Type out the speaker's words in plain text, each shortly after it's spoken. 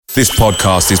This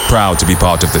podcast is proud to be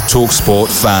part of the TalkSport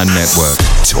Fan Network.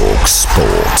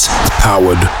 TalkSport.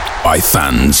 Powered by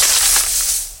fans.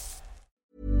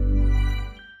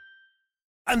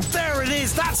 And there it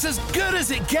is, that's as good as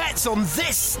it gets on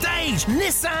this stage.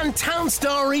 Nissan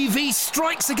Townstar EV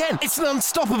strikes again. It's an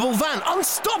unstoppable van,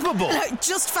 unstoppable.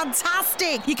 Just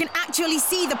fantastic. You can actually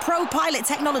see the ProPilot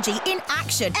technology in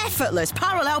action. Effortless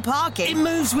parallel parking. It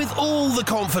moves with all the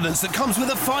confidence that comes with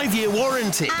a 5-year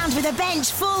warranty. And with a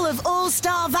bench full of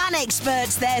all-star van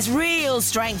experts, there's real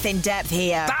strength in depth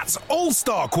here. That's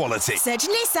all-star quality. Search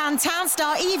Nissan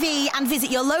Townstar EV and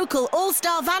visit your local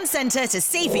all-star van centre to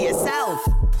see for yourself.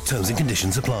 Terms and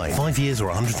conditions apply. 5 years or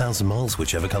 100,000 miles,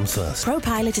 whichever comes first.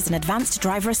 ProPilot is an advanced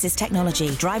driver assist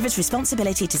technology. Driver's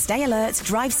responsibility to stay alert,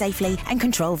 drive safely and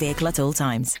control vehicle at all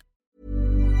times.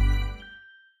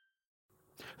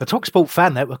 The TalkSport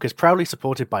Fan Network is proudly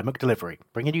supported by McDelivery,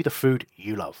 bringing you the food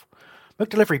you love.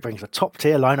 McDelivery brings a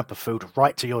top-tier lineup of food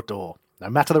right to your door. No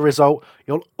matter the result,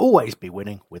 you'll always be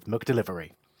winning with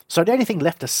McDelivery. So the only thing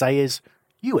left to say is,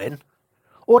 you in?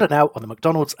 Order now on the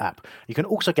McDonald's app. You can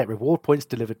also get reward points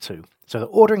delivered too, so that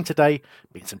ordering today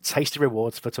means some tasty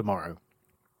rewards for tomorrow.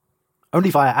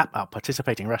 Only via app at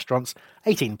participating restaurants,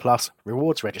 18 plus,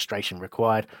 rewards registration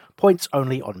required, points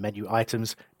only on menu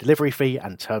items, delivery fee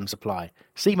and terms apply.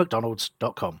 See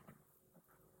mcdonalds.com.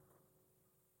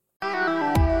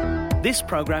 This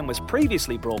programme was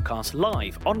previously broadcast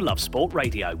live on Love Sport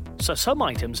Radio, so some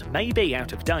items may be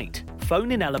out of date.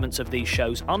 Phone-in elements of these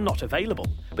shows are not available,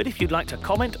 but if you'd like to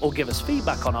comment or give us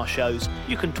feedback on our shows,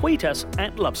 you can tweet us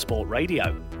at Love Sport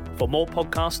Radio. For more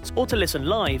podcasts or to listen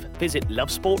live, visit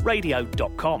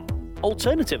lovesportradio.com.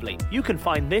 Alternatively, you can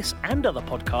find this and other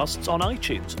podcasts on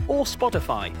iTunes or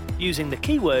Spotify using the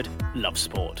keyword Love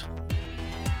Sport.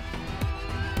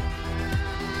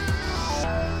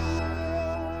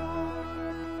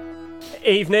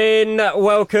 Evening,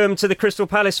 welcome to the Crystal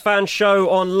Palace Fan Show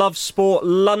on Love Sport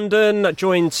London,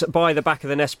 joined by the Back of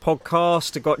the Nest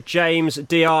podcast. I've got James,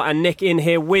 DR and Nick in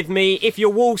here with me. If you're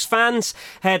Wolves fans,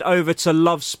 head over to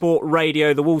Love Sport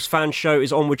Radio. The Wolves Fan Show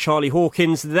is on with Charlie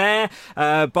Hawkins there,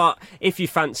 but if you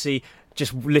fancy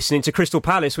just listening to Crystal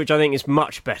Palace, which I think is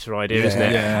much better idea, isn't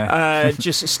it? Yeah.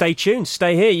 Just stay tuned,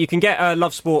 stay here. You can get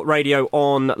Love Sport Radio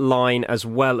online as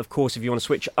well, of course, if you want to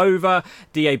switch over.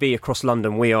 DAB across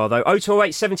London, we are, though.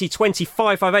 0208 70 20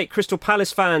 558. Crystal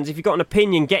Palace fans, if you've got an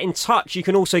opinion, get in touch. You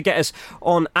can also get us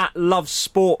on at Love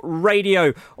Sport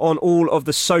Radio on all of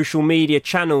the social media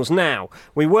channels. Now,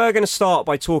 we were going to start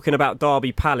by talking about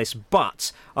Derby Palace,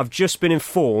 but I've just been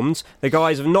informed the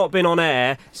guys have not been on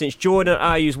air since Jordan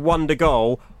Ayew's wonder goal.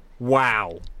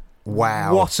 Wow.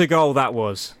 What a goal that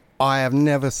was. I have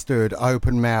never stood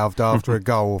open-mouthed after a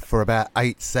goal for about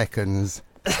 8 seconds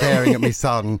staring at my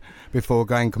son before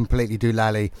going completely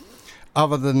doolally.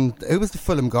 Other than, who was the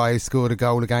Fulham guy who scored a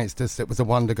goal against us? It was a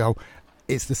wonder goal.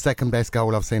 It's the second best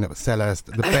goal I've seen at Selhurst,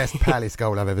 the best Palace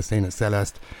goal I've ever seen at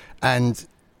Selhurst. And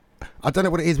I don't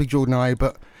know what it is with Jordan Ayew,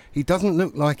 but he doesn't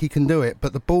look like he can do it,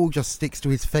 but the ball just sticks to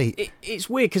his feet. It's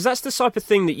weird, because that's the type of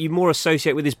thing that you more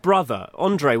associate with his brother,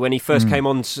 Andre, when he first came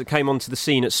onto the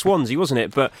scene at Swansea, wasn't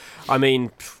it? But, I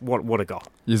mean, what a goal.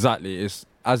 Exactly. It's,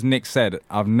 as Nick said,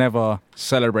 I've never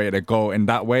celebrated a goal in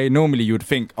that way. Normally you would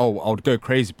think, I would go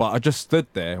crazy, but I just stood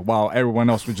there while everyone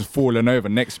else was just falling over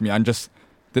next to me and just...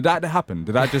 Did that happen?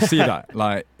 Did I just see that?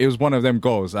 Like, it was one of them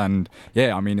goals, and,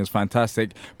 yeah, I mean, it was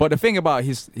fantastic. But the thing about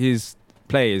his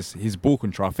play is his ball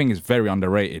control, I think, is very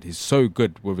underrated. He's so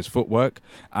good with his footwork,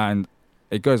 and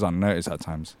it goes unnoticed at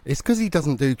times. It's because he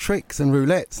doesn't do tricks and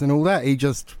roulettes and all that. He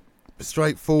just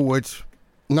straightforward,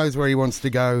 knows where he wants to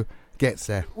go, gets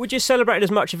there. Would you celebrate it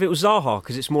as much if it was Zaha?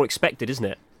 Because it's more expected, isn't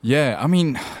it? Yeah, I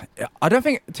mean, I don't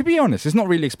think, to be honest, it's not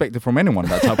really expected from anyone,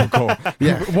 that type of goal.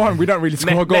 One, we don't really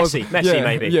score goals. Messi,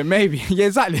 maybe. Yeah, maybe. Yeah,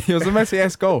 exactly. It was a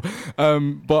Messi-esque goal.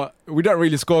 But we don't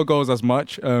really score goals as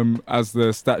much as the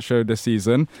stats showed this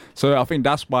season. So I think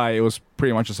that's why it was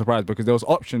pretty much a surprise, because there was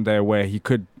option there where he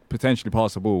could potentially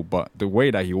pass the ball, but the way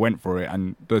that he went for it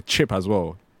and the chip as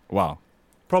well, wow.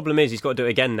 Problem is he's got to do it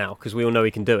again now, because we all know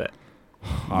he can do it.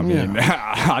 I mean,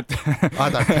 I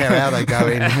don't care how they go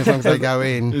in, as long as they go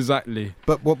in. Exactly.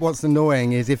 But what's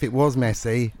annoying is if it was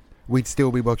Messi, we'd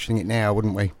still be watching it now,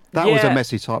 wouldn't we? That was a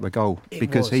Messi type of goal,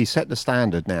 because he set the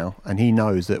standard now and he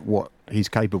knows that what he's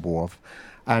capable of.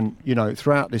 And, you know,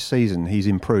 throughout this season, he's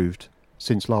improved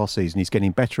since last season. He's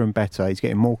getting better and better. He's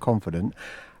getting more confident.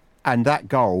 And that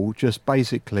goal just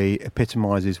basically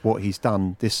epitomises what he's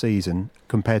done this season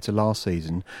compared to last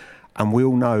season. And we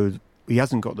all know he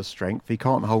hasn't got the strength. He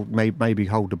can't maybe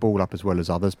hold the ball up as well as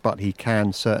others, but he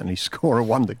can certainly score a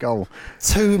wonder goal.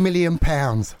 £2 million.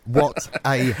 What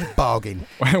a bargain.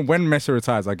 When Messi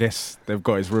retires, I guess they've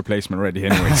got his replacement ready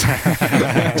anyways.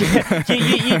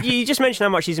 you just mentioned how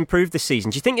much he's improved this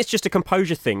season. Do you think it's just a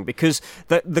composure thing? Because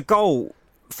the goal,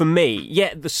 for me,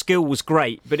 the skill was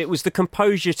great, but it was the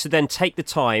composure to then take the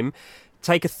time,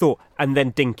 take a thought, and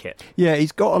then dink it. Yeah,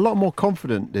 he's got a lot more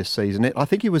confident this season. I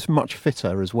think he was much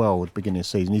fitter as well at the beginning of the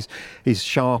season. He's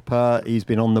sharper, he's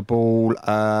been on the ball,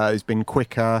 he's been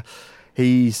quicker.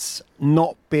 He's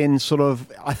not been sort of...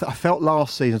 I felt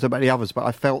last season, I don't know about the others, but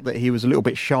I felt that he was a little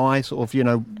bit shy, sort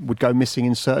of, would go missing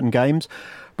in certain games.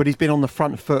 But he's been on the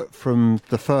front foot from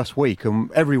the first week,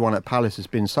 and everyone at Palace has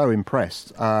been so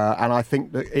impressed. And I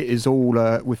think that it is all,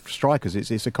 with strikers,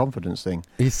 it's a confidence thing.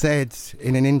 He said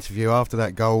in an interview after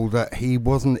that goal that he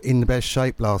wasn't in the best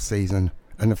shape last season,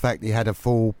 and the fact he had a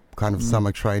full kind of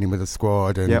summer training with the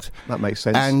squad. And, yep, that makes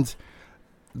sense. And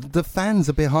the fans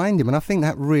are behind him, and I think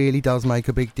that really does make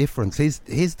a big difference.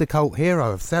 He's the cult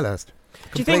hero of Selhurst.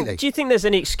 Do you think there's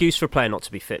any excuse for a player not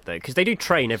to be fit, though? Because they do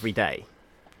train every day.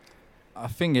 I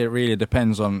think it really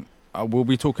depends on... we'll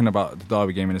be talking about the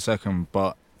Derby game in a second,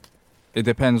 but it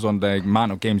depends on the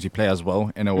amount of games you play as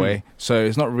well, in a way. So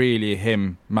it's not really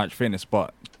him match fitness,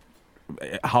 but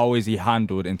how is he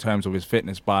handled in terms of his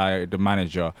fitness by the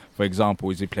manager? For example,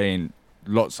 is he playing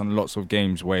lots and lots of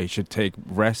games where he should take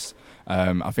rest?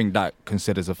 I think that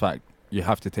considers a fact. You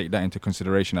have to take that into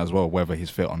consideration as well, whether he's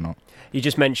fit or not. You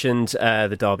just mentioned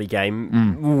the Derby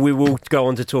game. We will go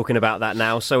on to talking about that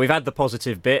now. So we've had the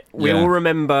positive bit. We all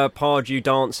remember Pardew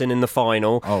dancing in the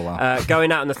final. Oh, wow.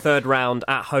 Going out in the third round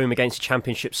at home against a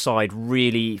championship side,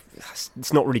 really,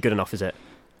 it's not really good enough, is it?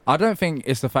 I don't think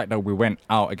it's the fact that we went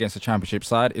out against a championship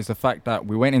side. It's the fact that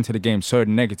we went into the game so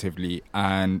negatively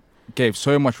and gave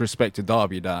so much respect to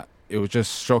Derby that it was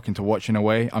just shocking to watch in a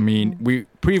way. I mean,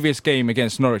 previous game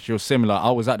against Norwich, it was similar.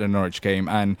 I was at the Norwich game,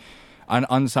 and I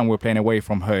understand we're playing away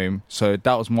from home, so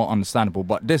that was more understandable.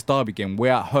 But this Derby game,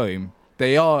 we're at home.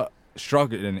 They are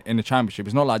struggling in the championship.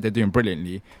 It's not like they're doing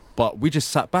brilliantly, but we just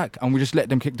sat back and we just let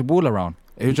them kick the ball around.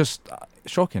 It was just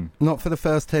shocking. Not for the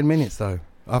first 10 minutes, though.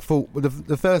 I thought,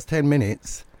 the first 10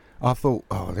 minutes, I thought,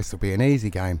 oh, this will be an easy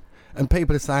game. And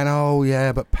people are saying, oh,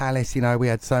 yeah, but Palace, we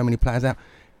had so many players out.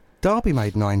 Derby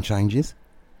made 9 changes.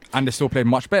 And they still played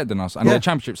much better than us. And the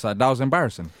championship side, that was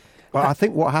embarrassing. Well, I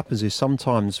think what happens is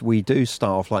sometimes we do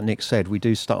start off, like Nick said, we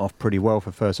do start off pretty well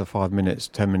for first of 5 minutes,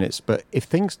 10 minutes. But if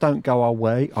things don't go our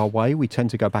way, we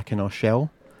tend to go back in our shell.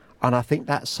 And I think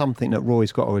that's something that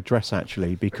Roy's got to address,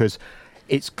 actually, because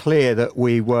it's clear that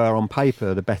we were on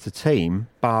paper the better team,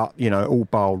 but, all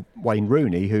bar Wayne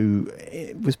Rooney, who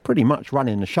was pretty much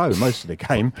running the show most of the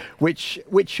game, which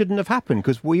shouldn't have happened,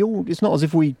 because it's not as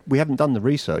if we haven't done the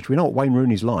research. We know what Wayne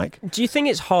Rooney's like. Do you think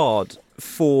it's hard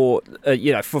for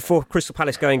Crystal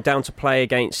Palace going down to play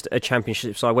against a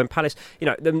championship side when Palace,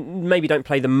 maybe don't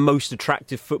play the most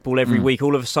attractive football every week,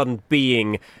 all of a sudden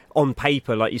being on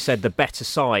paper, like you said, the better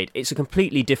side? It's a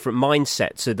completely different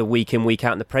mindset to the week in, week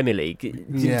out in the Premier League.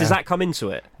 Does that come into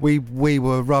it? We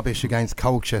were rubbish against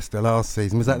Colchester last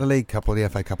season. Was that the League Cup or the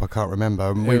FA Cup? I can't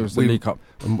remember. It was the League Cup.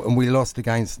 And we lost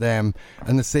against them.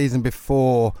 And the season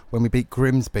before, when we beat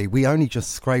Grimsby, we only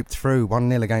just scraped through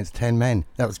 1-0 against 10 men.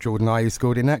 That was Jordan Ayew who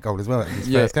scored in that goal as well. His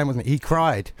first game, wasn't it? He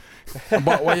cried.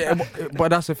 But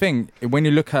that's the thing. When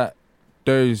you look at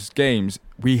those games,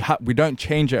 we don't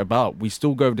change it about. We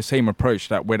still go with the same approach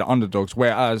that we're the underdogs.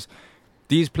 Whereas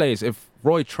these players, if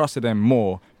Roy trusted them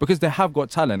more, because they have got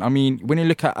talent. I mean, when you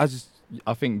look at, as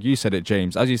I think you said it,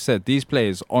 James, as you said, these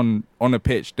players on a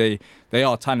pitch, they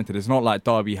are talented. It's not like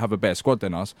Derby have a better squad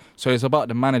than us. So it's about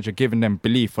the manager giving them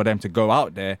belief for them to go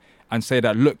out there and say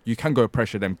that, look, you can go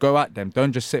pressure them, go at them,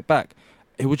 don't just sit back.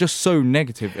 It was just so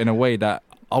negative in a way that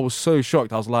I was so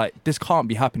shocked. I was like, this can't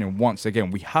be happening once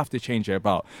again. We have to change it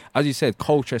about. As you said,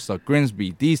 Colchester,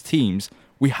 Grimsby, these teams,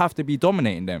 we have to be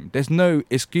dominating them. There's no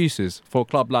excuses for a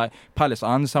club like Palace.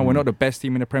 I understand we're not the best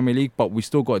team in the Premier League, but we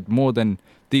still got more than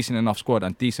decent enough squad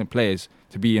and decent players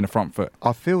to be in the front foot.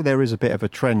 I feel there is a bit of a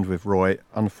trend with Roy,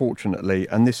 unfortunately,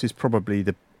 and this is probably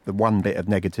the one bit of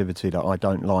negativity that I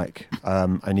don't like.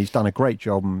 And he's done a great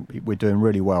job and we're doing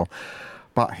really well.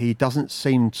 But he doesn't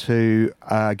seem to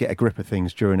get a grip of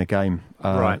things during a game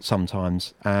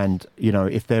sometimes. And,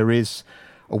 if there is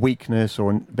a weakness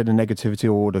or a bit of negativity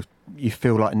or you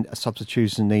feel like a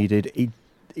substitution needed,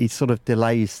 he sort of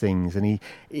delays things and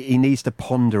he needs to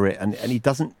ponder it. And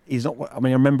he's not, I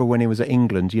remember when he was at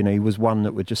England, he was one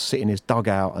that would just sit in his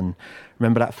dugout, and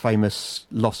remember that famous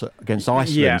loss against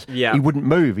Iceland? Yeah. He wouldn't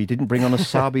move. He didn't bring on a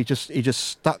sub. He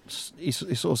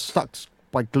sort of stuck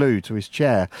glue to his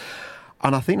chair.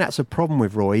 And I think that's a problem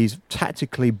with Roy. He's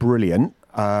tactically brilliant.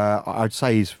 I'd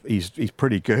say he's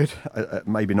pretty good.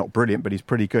 Maybe not brilliant, but he's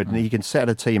pretty good. And he can set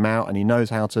a team out, and he knows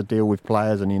how to deal with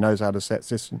players, and he knows how to set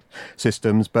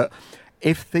systems. But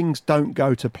if things don't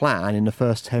go to plan in the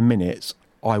first 10 minutes,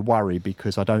 I worry,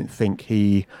 because I don't think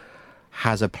he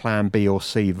has a plan B or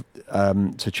C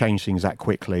to change things that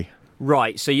quickly.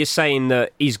 Right, so you're saying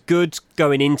that he's good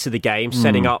going into the game,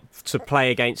 setting up to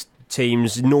play against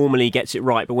teams, normally gets it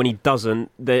right, but when he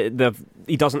doesn't,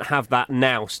 he doesn't have that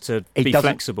nous to be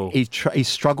flexible. He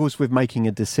struggles with making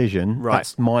a decision. Right.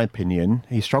 That's my opinion.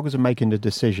 He struggles with making a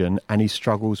decision, and he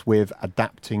struggles with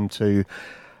adapting to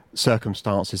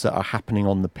circumstances that are happening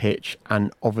on the pitch.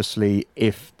 And obviously,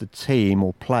 if the team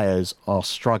or players are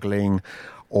struggling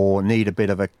or need a bit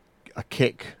of a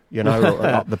kick, you know,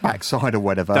 up the backside or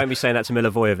whatever. Don't be saying that to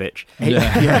Milivojevic.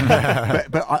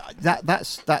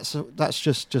 That's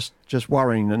just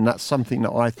worrying, and that's something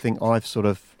that I think I've sort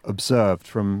of observed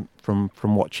from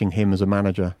watching him as a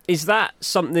manager. Is that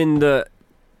something that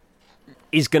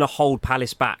is going to hold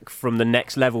Palace back from the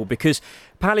next level? Because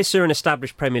Palace are an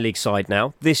established Premier League side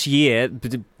now. This year,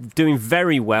 doing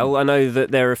very well. I know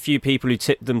that there are a few people who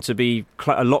tipped them to be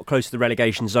a lot closer to the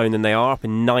relegation zone than they are, up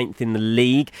in 9th in the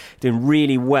league, doing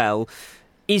really well.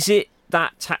 Is it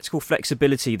that tactical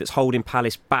flexibility that's holding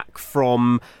Palace back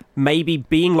from maybe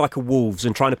being like a Wolves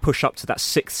and trying to push up to that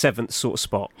 6th, 7th sort of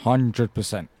spot?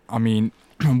 100%. I mean,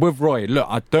 with Roy, look,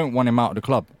 I don't want him out of the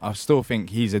club. I still think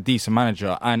he's a decent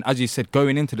manager. And as you said,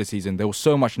 going into the season, there was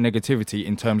so much negativity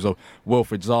in terms of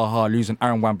Wilfried Zaha losing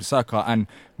Aaron Wan-Bissaka. And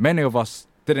many of us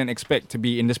didn't expect to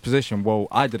be in this position. Well,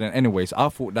 I didn't anyways. I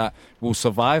thought that we'll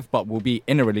survive, but we'll be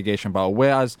in a relegation battle.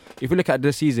 Whereas, if you look at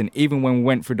this season, even when we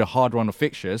went through the hard run of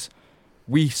fixtures,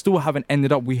 we still haven't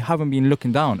ended up, we haven't been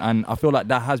looking down. And I feel like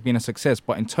that has been a success.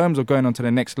 But in terms of going on to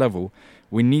the next level,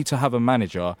 we need to have a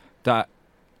manager that,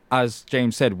 as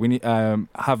James said, we need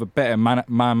have a better man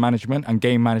management and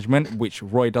game management, which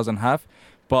Roy doesn't have.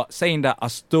 But saying that, I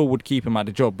still would keep him at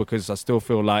the job, because I still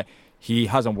feel like he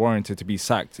hasn't warranted to be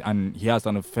sacked, and he has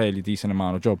done a fairly decent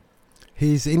amount of job.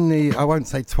 He's in the, I won't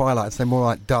say twilight, I'd say more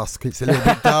like dusk. It's a little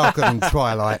bit darker than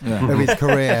twilight of his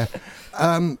career.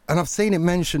 And I've seen it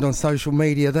mentioned on social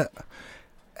media that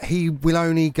he will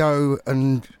only go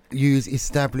and use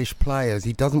established players.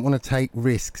 He doesn't want to take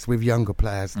risks with younger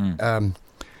players.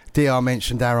 DR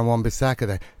mentioned Aaron Wan-Bissaka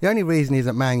there. The only reason he's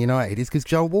at Man United is because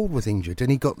Joel Ward was injured and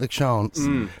he got the chance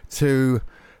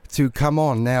to come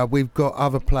on. Now, we've got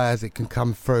other players that can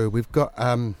come through. We've got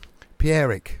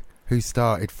Pierrick, who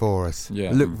started for us.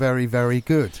 Looked very, very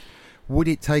good. Would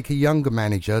it take a younger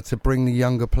manager to bring the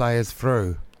younger players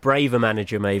through? Braver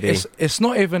manager, maybe. It's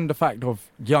not even the fact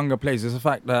of younger players. It's the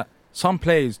fact that some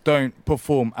players don't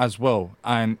perform as well,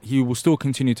 and he will still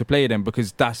continue to play them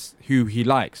because that's who he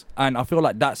likes. And I feel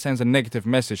like that sends a negative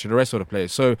message to the rest of the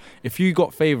players. So if you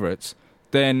got favourites,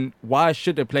 then why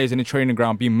should the players in the training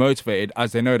ground be motivated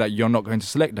as they know that you're not going to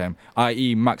select them?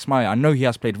 I.e. Max Meyer. I know he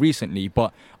has played recently,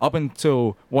 but up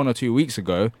until 1 or 2 weeks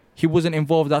ago, he wasn't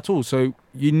involved at all. So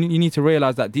you need to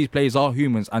realise that these players are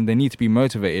humans and they need to be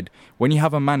motivated. When you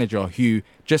have a manager who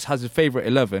just has a favourite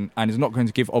 11 and is not going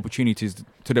to give opportunities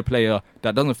to the player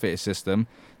that doesn't fit his system,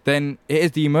 then it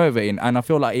is demotivating, and I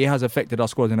feel like it has affected our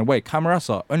squad in a way.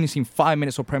 Camarasa only seen 5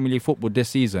 minutes of Premier League football this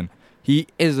season. He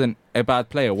isn't a bad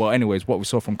player. Well, anyways, what we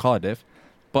saw from Cardiff,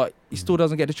 but he still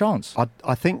doesn't get a chance.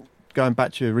 I think, going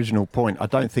back to your original point, I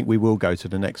don't think we will go to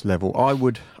the next level. I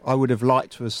would have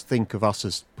liked to think of us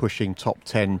as pushing top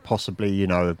 10, possibly, you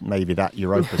know, maybe that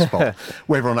Europa spot.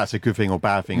 Whether or not that's a good thing or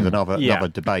bad thing is another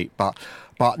debate. But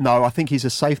no, I think he's a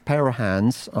safe pair of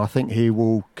hands. I think he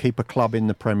will keep a club in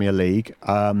the Premier League.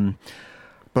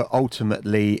 But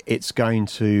ultimately, it's going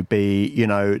to be, you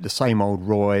know, the same old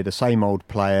Roy, the same old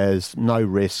players, no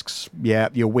risks. Yeah,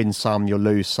 you'll win some, you'll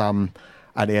lose some.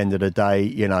 At the end of the day,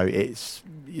 you know, it's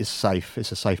safe.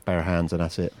 It's a safe pair of hands, and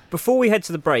that's it. Before we head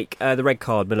to the break, the red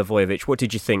card, Milivojevic, what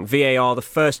did you think? VAR, the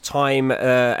first time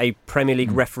a Premier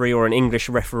League referee or an English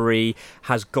referee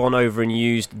has gone over and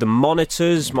used the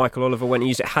monitors. Michael Oliver went and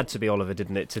used it. It had to be Oliver,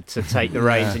 didn't it, to take the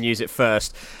reins and use it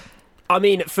first. I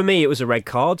mean, for me, it was a red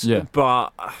card,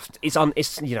 but it's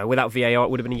you know, without VAR, it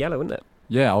would have been a yellow, wouldn't it?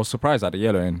 Yeah, I was surprised at the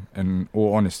yellow, in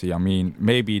all honesty. I mean,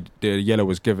 maybe the yellow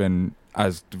was given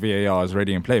as the VAR is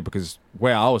already in play, because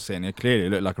where I was sitting, it clearly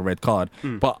looked like a red card.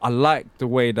 But I liked the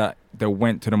way that they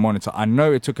went to the monitor. I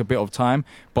know it took a bit of time,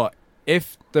 but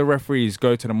if the referees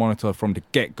go to the monitor from the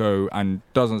get-go and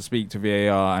doesn't speak to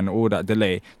VAR and all that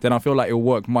delay, then I feel like it'll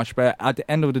work much better. At the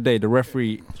end of the day, the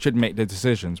referee should make the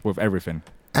decisions with everything.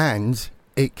 And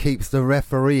it keeps the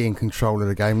referee in control of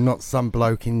the game, not some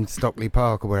bloke in Stockley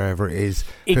Park or wherever it is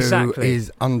who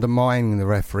is undermining the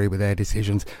referee with their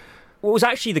decisions. Well, it was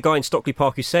actually the guy in Stockley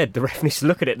Park who said the ref needs to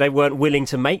look at it. They weren't willing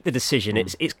to make the decision.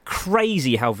 It's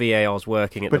crazy how VAR's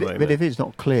working at the moment. But if it's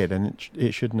not clear, then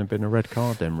it shouldn't have been a red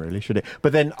card then, really, should it?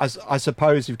 But then I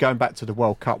suppose if going back to the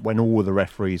World Cup when all the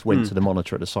referees went to the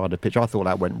monitor at the side of the pitch, I thought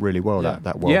that went really well,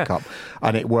 that World Cup.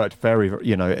 And it worked very,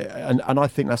 and I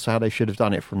think that's how they should have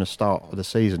done it from the start of the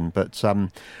season. But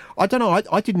I don't know,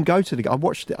 I didn't go to the game. I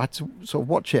watched it, I had to sort of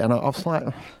watch it, and I was like,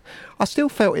 I still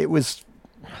felt it was...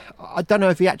 I don't know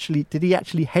if did he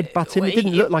actually headbutt him? It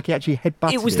didn't look like he actually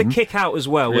headbutted him. It was the kick out as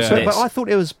well, wasn't it? But I thought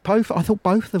it was both. I thought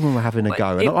both of them were having a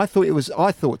go, and I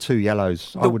thought 2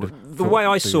 yellows. The way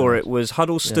I saw it was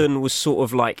Huddleston was sort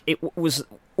of like, it was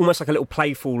almost like a little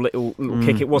playful little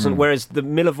kick. It wasn't. Whereas the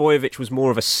Milivojevic was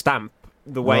more of a stamp.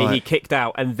 The way he kicked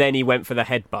out, and then he went for the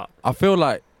headbutt. I feel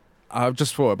like, I've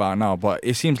just thought about it now, but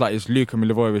it seems like it's Luka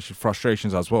Milivojevic's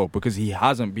frustrations as well, because he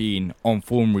hasn't been on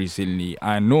form recently.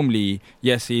 And normally,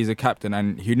 yes, he is a captain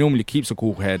and he normally keeps a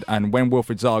cool head. And when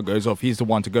Wilfried Zaha goes off, he's the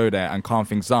one to go there and calm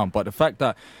things down. But the fact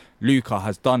that Luka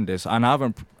has done this, and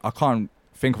I can't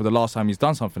think of the last time he's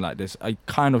done something like this, it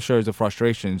kind of shows the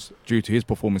frustrations due to his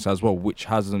performance as well, which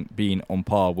hasn't been on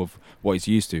par with what he's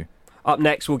used to. Up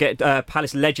next, we'll get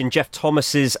Palace legend Jeff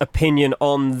Thomas's opinion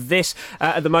on this.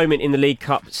 At the moment in the League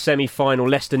Cup semi-final,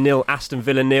 Leicester 0, Aston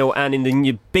Villa 0, and in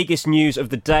the biggest news of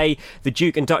the day, the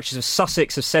Duke and Duchess of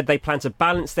Sussex have said they plan to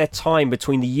balance their time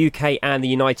between the UK and the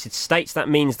United States. That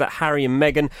means that Harry and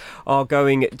Meghan are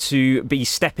going to be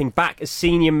stepping back as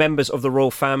senior members of the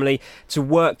royal family to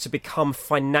work to become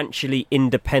financially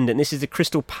independent. This is the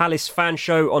Crystal Palace fan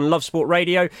show on Love Sport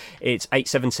Radio. It's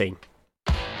 8:17.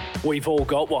 We've all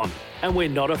got one, and we're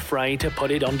not afraid to put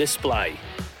it on display.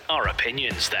 Our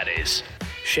opinions, that is.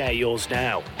 Share yours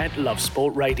now at Love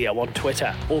Sport Radio on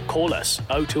Twitter, or call us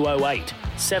 0208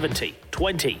 70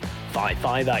 20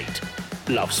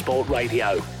 558. Love Sport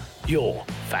Radio, your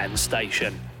fan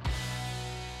station.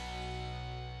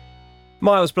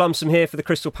 Miles Blumsom here for the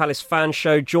Crystal Palace fan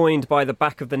show, joined by the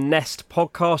Back of the Nest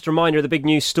podcast. Reminder of the big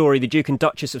news story: the Duke and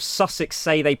Duchess of Sussex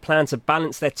say they plan to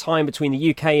balance their time between the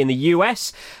UK and the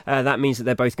US. That means that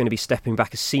they're both going to be stepping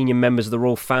back as senior members of the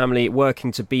royal family,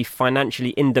 working to be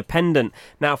financially independent.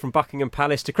 Now from Buckingham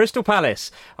Palace to Crystal Palace.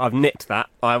 I've nicked that,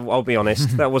 I'll be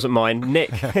honest. That wasn't mine.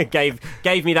 Nick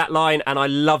gave me that line and I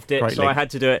loved it. Great so link. I had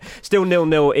to do it. Still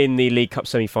 0-0 in the League Cup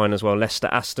semi-final as well. Leicester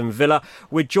Aston Villa.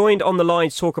 We're joined on the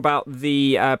line to talk about the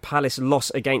Palace loss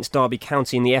against Derby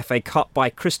County in the FA Cup by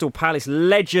Crystal Palace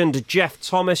legend Jeff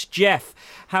Thomas. Jeff,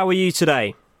 how are you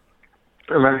today?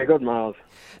 Very good, Miles.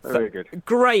 Very good.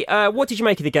 Great. What did you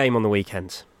make of the game on the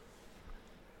weekend?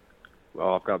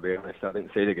 Well, I've got to be honest, I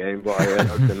didn't see the game, but I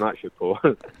heard the match report.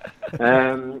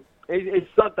 It's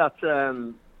sad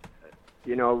that,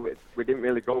 we didn't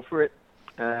really go for it.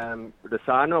 The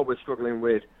side, I know we're struggling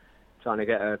with trying to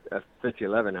get a fit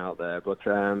 11 out there, but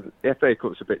the FA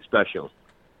Cup's a bit special.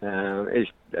 It's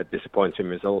a disappointing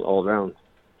result all round.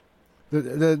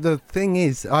 The thing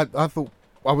is, I thought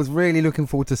I was really looking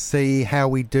forward to see how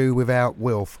we do without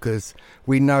Wilf, because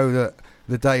we know that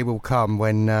the day will come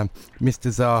when Mr.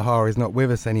 Zaha is not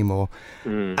with us anymore.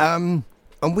 And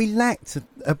we lacked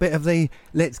a bit of the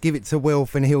let's give it to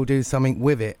Wilf and he'll do something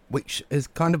with it, which has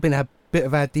kind of been a bit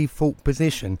of our default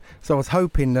position. So I was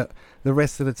hoping that the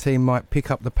rest of the team might pick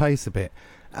up the pace a bit.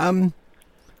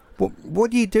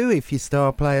 What do you do if your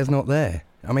star player's not there?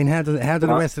 I mean, how do the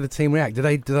rest of the team react? Do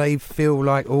they feel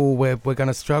like, we're going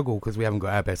to struggle because we haven't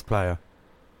got our best player?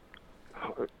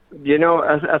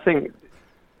 I think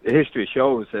history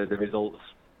shows that the results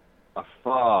are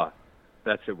far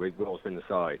better with Wilf in the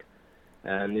side,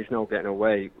 and there's no getting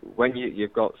away when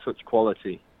you've got such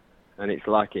quality. And it's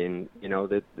lacking,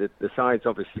 the side's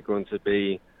obviously going to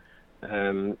be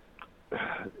a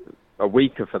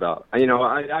weaker for that. I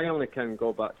only can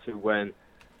go back to when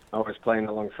I was playing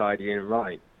alongside Ian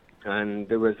Wright, and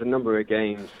there was a number of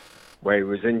games where he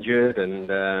was injured, and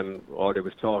or there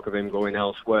was talk of him going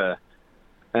elsewhere.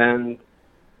 And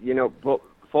but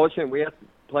fortunately we had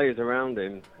players around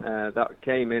him that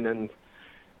came in and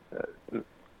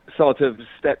sort of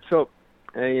stepped up.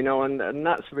 And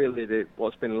that's really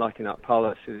what's been lacking at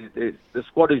Palace. The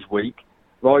squad is weak.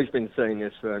 Roy's been saying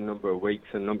this for a number of weeks,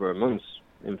 a number of months,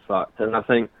 in fact. And I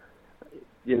think,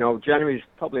 January's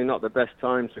probably not the best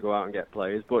time to go out and get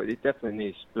players, but it definitely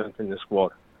needs strength in the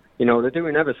squad. They're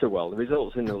doing ever so well. The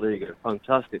results in the league are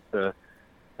fantastic. I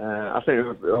think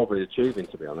they're overachieving,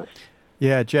 to be honest.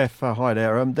 Yeah, Jeff, hi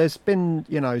there. There's been,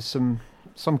 some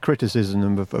some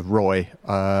criticism of Roy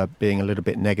being a little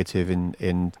bit negative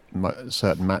in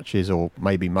certain matches, or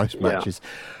maybe most matches.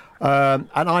 And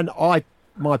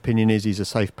my opinion is he's a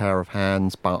safe pair of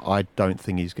hands, but I don't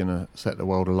think he's going to set the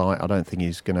world alight. I don't think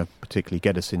he's going to particularly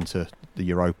get us into the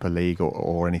Europa League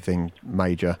or anything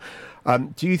major.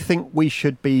 Do you think we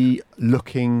should be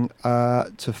looking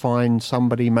to find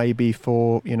somebody maybe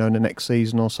for the next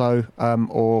season or so,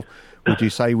 or would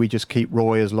you say we just keep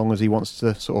Roy as long as he wants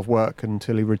to sort of work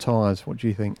until he retires? What do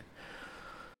you think?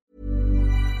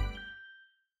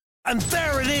 And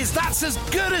there it is, that's as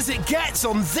good as it gets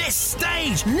on this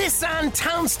stage. Nissan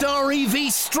Townstar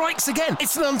EV strikes again.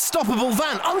 It's an unstoppable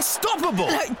van, unstoppable.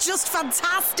 Just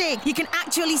fantastic. You can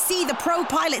actually see the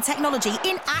ProPilot technology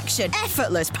in action.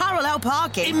 Effortless parallel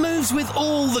parking. It moves with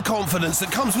all the confidence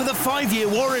that comes with a 5-year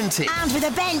warranty. And with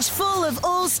a bench full of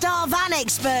all-star van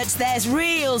experts, there's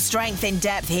real strength in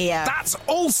depth here. That's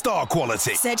all-star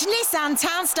quality. Search Nissan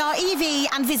Townstar EV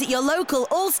and visit your local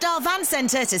all-star van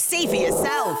centre to see for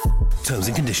yourself. Terms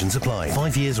and conditions apply.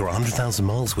 5 years or 100,000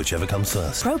 miles, whichever comes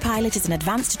first. ProPilot is an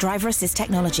advanced driver assist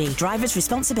technology. Driver's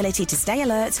responsibility to stay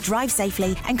alert, drive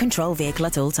safely and control vehicle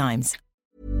at all times.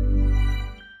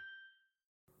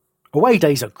 Away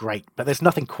days are great, but there's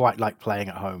nothing quite like playing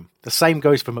at home. The same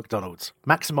goes for McDonald's.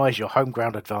 Maximise your home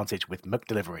ground advantage with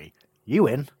McDelivery. You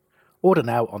in? Order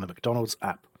now on the McDonald's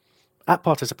app. At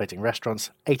participating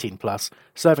restaurants, 18 plus,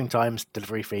 serving times,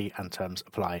 delivery fee and terms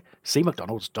apply. See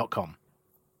mcdonalds.com.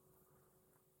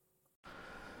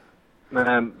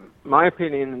 My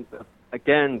opinion,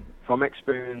 again, from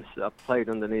experience, I played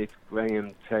underneath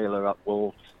Graham Taylor at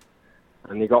Wolves,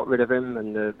 and they got rid of him,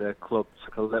 and the club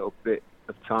took a little bit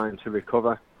of time to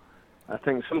recover. I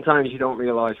think sometimes you don't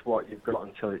realise what you've got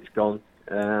until it's gone.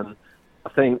 I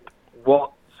think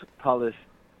what Palace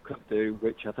could do,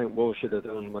 which I think Wolves should have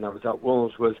done when I was at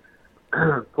Wolves, was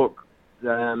put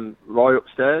Roy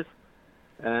upstairs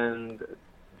and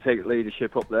take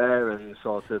leadership up there and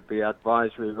sort of be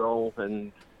advisory role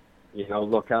and,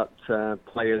 look at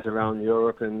players around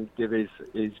Europe and give his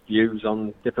views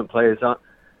on different players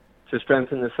to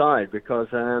strengthen the side, because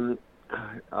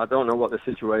I don't know what the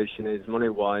situation is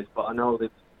money-wise, but I know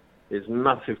that there's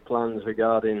massive plans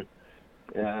regarding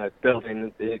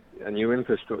building a new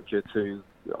infrastructure to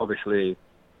obviously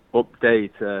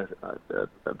update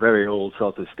a very old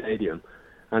sort of stadium.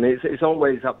 And it's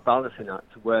always that balancing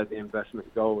act to where the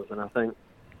investment goes. And I think,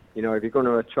 if you're going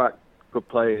to attract good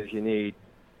players, you need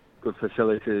good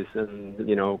facilities and,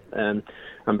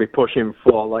 and be pushing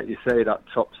for, like you say, that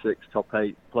top 6, top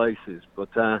 8 places.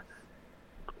 But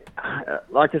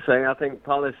like I say, I think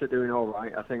Palace are doing all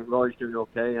right. I think Roy's doing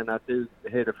okay. And I do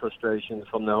hear the frustrations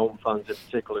from the home fans in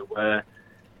particular, where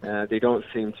they don't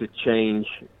seem to change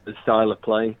the style of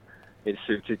play. It's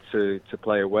suited to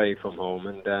play away from home.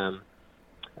 And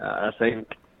I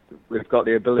think we've got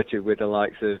the ability with the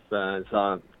likes of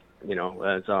Zaha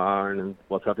and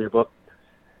what have you. But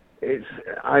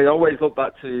I always look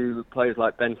back to players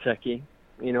like Benteke.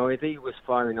 If he was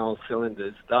firing all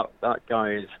cylinders, that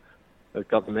guy has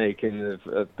got the making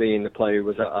of being the player who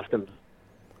was at Aston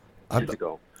Villa years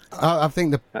ago. I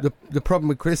think the problem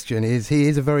with Christian is he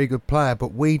is a very good player,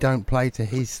 but we don't play to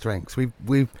his strengths.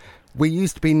 We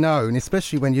used to be known,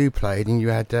 especially when you played and you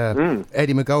had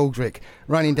Eddie McGoldrick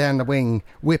running down the wing,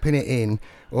 whipping it in,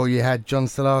 or you had John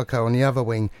Solarco on the other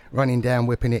wing running down,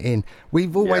 whipping it in.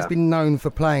 We've always been known for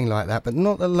playing like that, but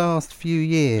not the last few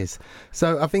years.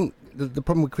 So I think the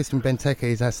problem with Christian Benteke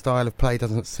is our style of play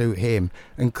doesn't suit him.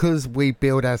 And because we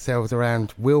build ourselves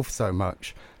around Wilf so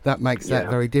much, that makes that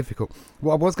very difficult.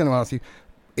 What I was going to ask you,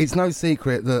 it's no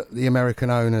secret that the American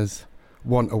owners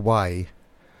want away.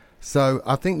 So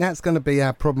I think that's going to be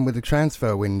our problem with the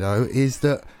transfer window, is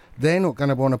that they're not going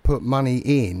to want to put money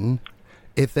in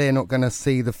if they're not going to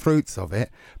see the fruits of it.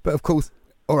 But of course,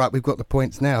 all right, we've got the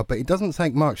points now, but it doesn't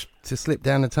take much to slip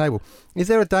down the table. Is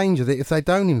there a danger that if they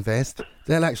don't invest,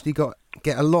 they'll actually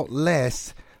get a lot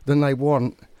less than they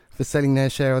want for selling their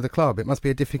share of the club? It must be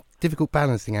a difficult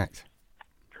balancing act.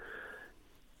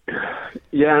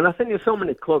 Yeah, and I think there's so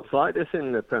many clubs like this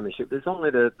in the Premiership. There's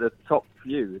only the top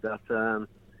few that are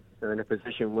in a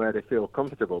position where they feel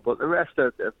comfortable, but the rest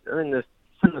are in the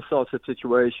similar sort of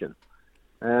situation.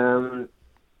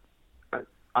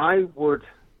 I would,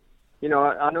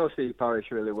 I know Steve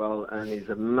Parish really well, and he's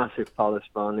a massive Palace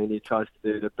fan, and he tries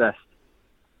to do the best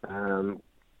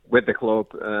with the club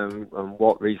and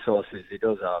what resources he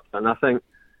does have. And I think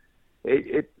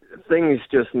things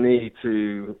just need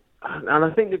to, and I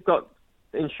think they've got,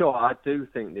 in short, I do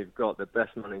think they've got the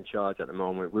best man in charge at the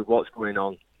moment with what's going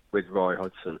on with Roy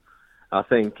Hodgson. I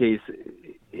think he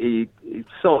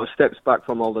sort of steps back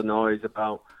from all the noise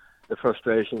about the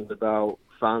frustrations about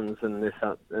fans and this,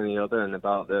 that, and the other, and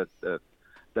about the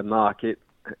market,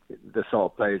 the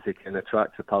sort of players he can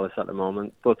attract to Palace at the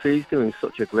moment. But he's doing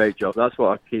such a great job. That's what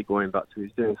I keep going back to.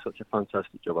 He's doing such a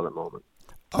fantastic job at the moment.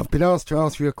 I've been asked to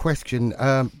ask you a question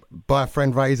by a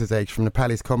friend, Razor's Edge, from the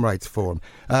Palace Comrades Forum.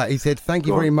 He said, thank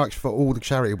you very much for all the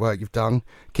charity work you've done.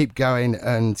 Keep going,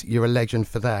 and you're a legend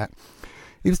for that.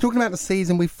 He was talking about the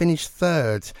season we finished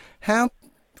third. How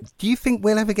do you think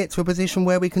we'll ever get to a position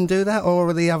where we can do that, or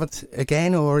are the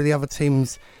other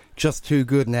teams just too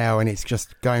good now, and it's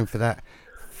just going for that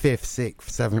 5th, 6th,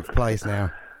 7th place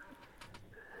now?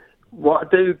 What I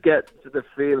do get the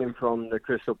feeling from the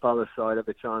Crystal Palace side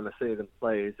every time I see them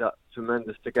play is that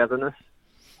tremendous togetherness.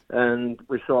 And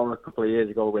we saw a couple of years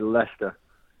ago with Leicester,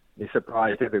 they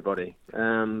surprised everybody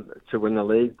to win the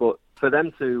league. But for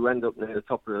them to end up near the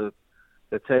top of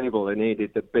the table, they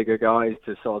needed the bigger guys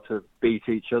to sort of beat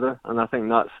each other. And I think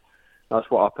that's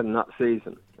what happened that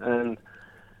season. And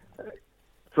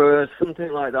for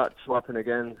something like that to happen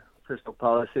again, Crystal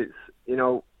Palace, it's, you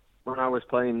know, when I was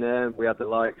playing there, we had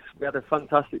a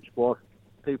fantastic squad.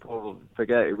 People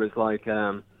forget it was like,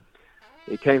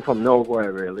 it came from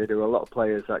nowhere really. There were a lot of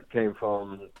players that came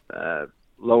from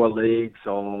lower leagues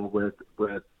or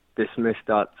were dismissed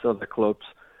at other clubs,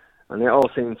 and they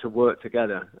all seemed to work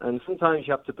together. And sometimes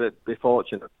you have to be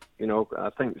fortunate. You know,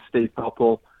 I think Steve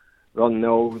Coppell, Ron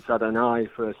Knowles had an eye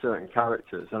for certain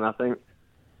characters, and I think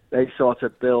they sort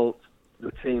of built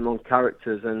the team on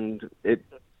characters, and it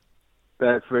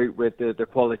bear fruit with the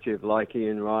quality of like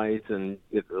Ian Wright and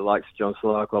the likes of John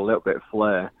Slark, a little bit of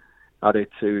flair added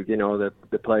to, you know,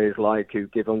 the players like who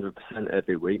give 100%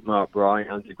 every week, Mark Bright,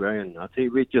 Andy Gray, and that.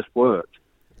 It just worked.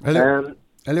 A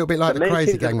little bit like the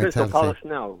crazy gang mentality. Palace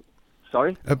now.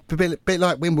 Sorry? A bit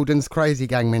like Wimbledon's crazy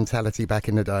gang mentality back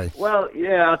in the day. Well,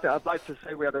 yeah, I'd like to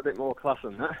say we had a bit more class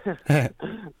than that.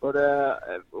 but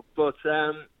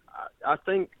I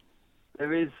think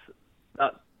there is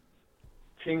that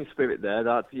team spirit there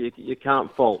that you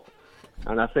can't fault,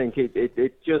 and I think it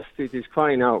is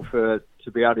crying out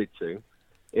to be added to.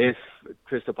 If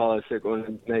Crystal Palace are going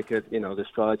to make the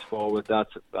strides forward that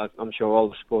I'm sure all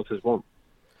the supporters want.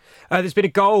 There's been a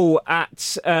goal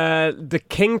at the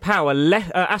King Power.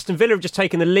 Aston Villa have just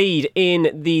taken the lead in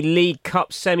the League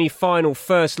Cup semi-final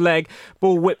first leg.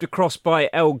 Ball whipped across by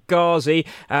El Ghazi,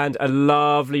 and a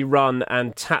lovely run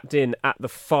and tapped in at the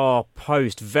far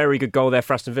post. Very good goal there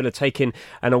for Aston Villa, taking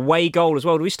an away goal as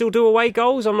well. Do we still do away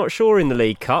goals? I'm not sure in the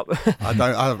League Cup.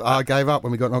 I gave up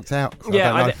when we got knocked out. So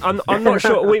yeah, I'm not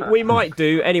sure. We might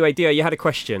do. Anyway, Dio, you had a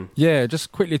question. Yeah,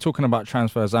 just quickly talking about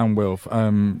transfers and Wilf.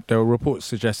 There were reports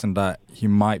suggesting that he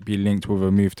might be linked with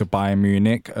a move to Bayern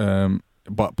Munich,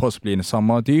 but possibly in the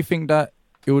summer. Do you think that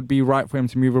it would be right for him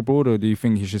to move abroad, or do you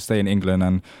think he should stay in England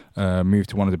and move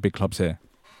to one of the big clubs here?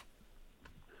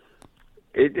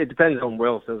 It depends on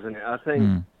Wilf, doesn't it? I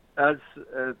think as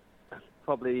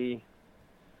probably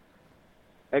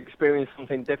experience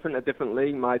something different, a different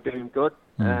league might do him good.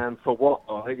 For what?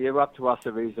 Or you have to ask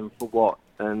the reason for what.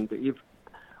 And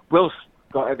Wilf's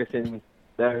got everything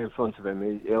there in front of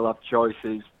him. He'll have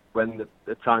choices when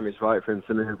the time is right for him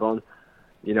to move on.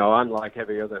 You know, I'm like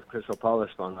every other Crystal Palace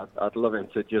fan. I'd love him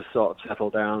to just sort of settle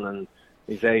down and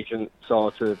his agent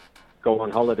sort of go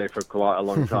on holiday for quite a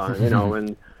long time, you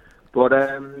know. But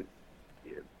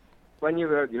when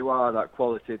you are that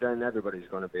quality, then everybody's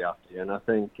going to be after you. And I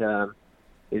think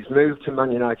his move to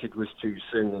Man United was too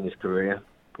soon in his career.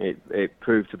 It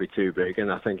proved to be too big,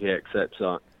 and I think he accepts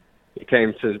that. He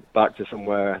came back to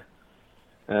somewhere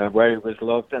where he was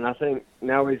loved, and I think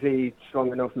now is he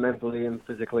strong enough mentally and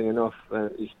physically enough,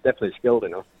 he's definitely skilled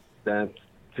enough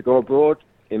to go abroad.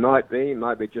 He might be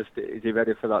just, is he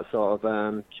ready for that sort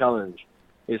of challenge?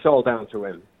 It's all down to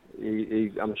him.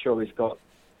 I'm sure he's got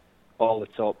all the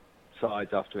top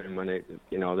sides after him when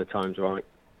the time's right.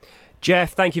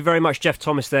 Jeff, thank you very much. Jeff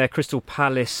Thomas there, Crystal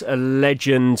Palace, a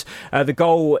legend. The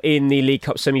goal in the League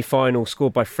Cup semi-final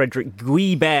scored by Frederick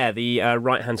Guibert, the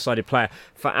right-hand-sided player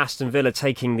for Aston Villa,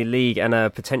 taking the league and a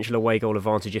potential away goal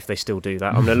advantage if they still do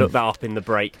that. I'm going to look that up in the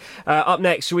break. Up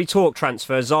next, shall we talk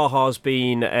transfers? Zaha's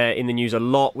been in the news a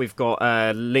lot. We've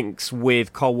got links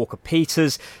with Kyle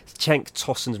Walker-Peters. Cenk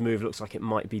Tossen's move looks like it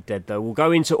might be dead, though. We'll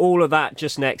go into all of that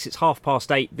just next. It's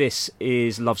 8:30. This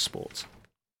is Love Sport.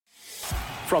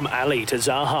 From Ali to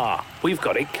Zaha, we've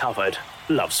got it covered.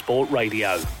 Love Sport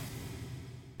Radio.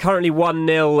 Currently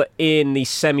 1-0 in the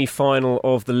semi-final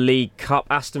of the League Cup.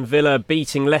 Aston Villa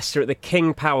beating Leicester at the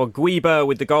King Power. Guiba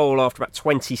with the goal after about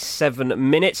 27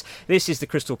 minutes. This is the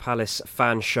Crystal Palace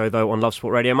fan show, though, on Love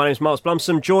Sport Radio. My name is Miles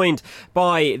Blumsom, joined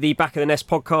by the Back of the Nest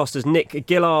podcasters Nick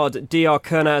Gillard, DR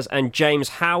Kernaz and James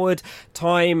Howard.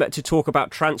 Time to talk about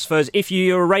transfers. If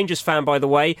you're a Rangers fan, by the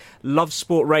way, Love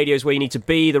Sport Radio is where you need to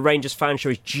be. The Rangers fan show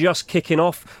is just kicking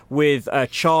off with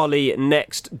Charlie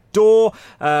next door.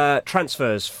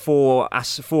 Transfers for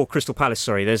Crystal Palace.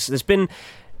 Sorry, there's been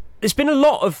a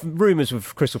lot of rumours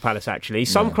with Crystal Palace, actually.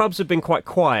 Some clubs have been quite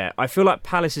quiet. I feel like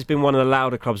Palace has been one of the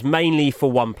louder clubs, mainly for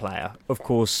one player. Of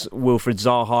course, Wilfried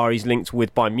Zaha. He's linked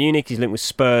with Bayern Munich, he's linked with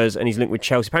Spurs, and he's linked with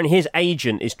Chelsea. Apparently his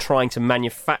agent is trying to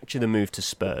manufacture the move to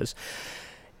Spurs.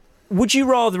 Would you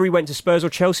rather he went to Spurs or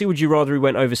Chelsea? Would you rather he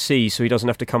went overseas so he doesn't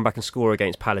have to come back and score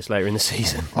against Palace later in the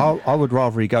season? I would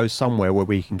rather he goes somewhere where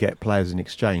we can get players in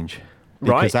exchange.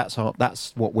 Because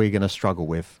that's what we're going to struggle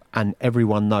with. And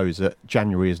everyone knows that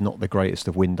January is not the greatest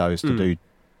of windows to do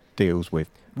deals with.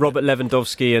 Robert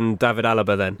Lewandowski and David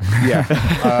Alaba then.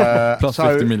 Yeah. Plus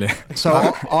 50 million.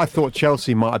 So I thought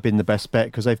Chelsea might have been the best bet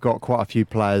because they've got quite a few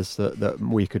players that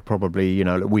we could probably,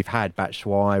 we've had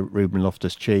Batshuayi, Ruben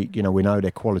Loftus-Cheek, we know they're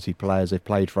quality players, they've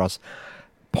played for us.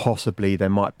 Possibly there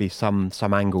might be some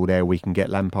angle there we can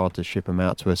get Lampard to ship them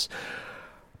out to us.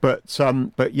 But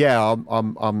yeah,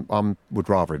 I would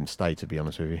rather him stay, to be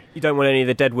honest with you. You don't want any of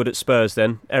the deadwood at Spurs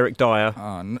then? Eric Dyer?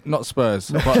 Not Spurs.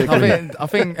 But I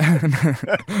think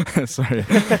sorry.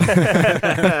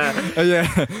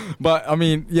 Yeah, but I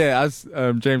mean, yeah, as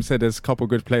James said, there's a couple of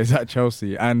good players at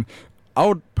Chelsea, and I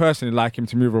would personally like him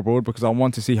to move abroad because I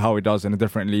want to see how he does in a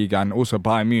different league, and also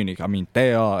Bayern Munich. I mean,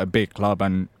 they are a big club,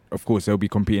 and of course they'll be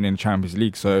competing in the Champions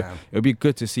League, so it'll be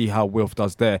good to see how Wilf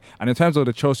does there. And in terms of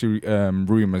the Chelsea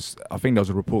rumours, I think there was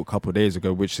a report a couple of days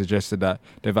ago which suggested that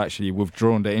they've actually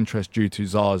withdrawn their interest due to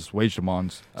Zaha's wage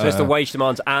demands. So it's the wage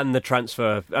demands and the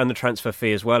transfer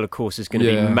fee as well, of course, is going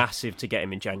to be massive to get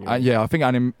him in January. I think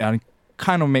and it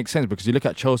kind of makes sense because you look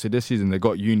at Chelsea this season, they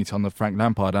got unity under Frank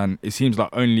Lampard, and it seems like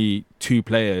only two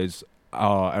players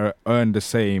earn the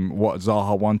same what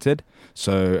Zaha wanted.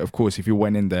 So of course if you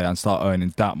went in there and start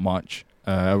earning that much,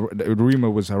 the rumour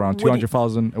was around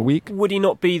 200,000 a week. Would he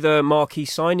not be the marquee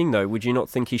signing though? Would you not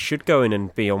think he should go in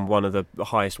and be on one of the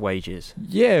highest wages?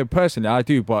 Yeah, personally I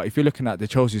do, but if you're looking at the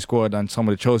Chelsea squad and some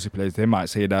of the Chelsea players, they might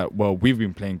say that, well, we've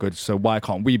been playing good, so why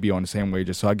can't we be on the same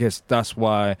wages? So I guess that's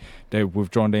why they've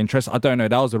withdrawn their interest. I don't know,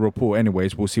 that was a report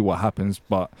anyways, we'll see what happens.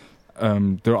 But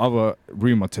the other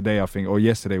rumour today, I think, or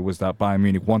yesterday, was that Bayern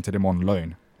Munich wanted him on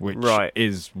loan, which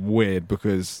is weird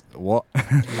because what?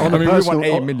 We want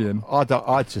 8 million.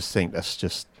 I just think that's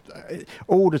just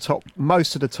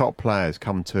most of the top players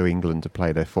come to England to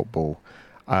play their football,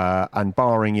 and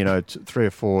barring 3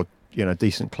 or 4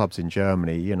 decent clubs in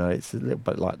Germany, it's a little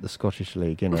bit like the Scottish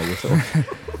League,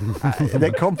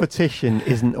 the competition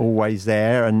isn't always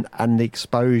there, and the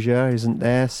exposure isn't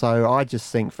there. So I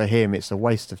just think for him, it's a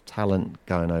waste of talent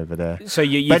going over there. So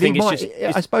you think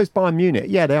I suppose Bayern Munich,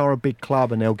 they are a big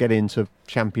club and they'll get into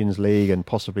Champions League and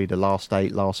possibly the last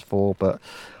 8, last 4. But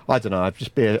I don't know. I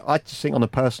just think on a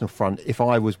personal front, if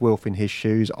I was Wilf in his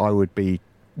shoes, I would be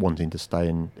wanting to stay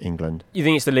in England. You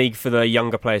think it's the league for the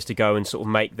younger players to go and sort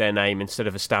of make their name instead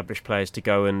of established players to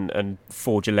go and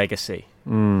forge a legacy?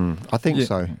 I think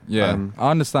so. Yeah, I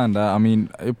understand that. I mean,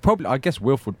 I guess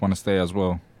Wilf would want to stay as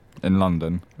well in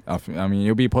London. I mean,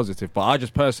 it'll be positive, but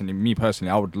me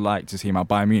personally, I would like to see him at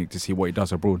Bayern Munich to see what he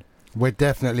does abroad. We're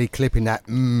definitely clipping that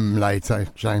later,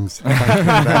 James.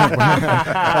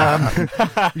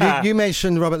 You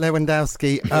mentioned Robert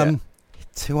Lewandowski.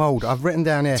 Too old. I've written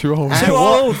down here. Too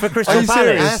old for Crystal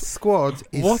Palace. Our squad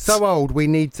is so old. We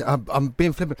need to. I'm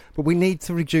being flippant, but we need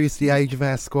to reduce the age of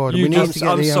our squad.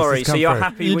 I'm sorry. So you're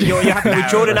happy with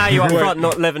Jordan Ayew up front,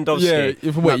 not Lewandowski?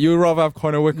 Yeah. You'd rather have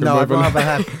Conor Wickham. No, I'd rather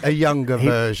have a younger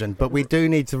version. But we do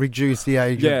need to reduce the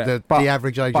age of the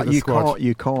average age of the squad. But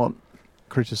you can't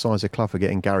criticise a club for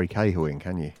getting Gary Cahill in,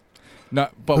 can you? No,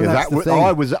 but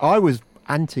I was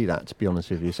anti that, to be honest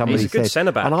with you. Somebody he's a good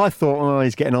centre-back, and I thought,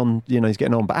 he's getting on. He's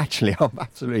getting on. But actually, I'm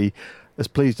absolutely as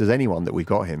pleased as anyone that we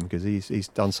got him because he's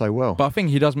done so well. But I think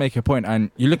he does make a point,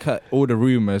 and you look at all the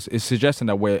rumours, it's suggesting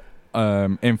that we're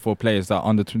in for players that are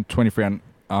under 23 and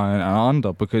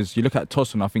under, because you look at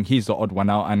Tosun, I think he's the odd one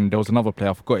out, and there was another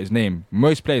player, I forgot his name.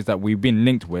 Most players that we've been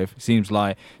linked with seems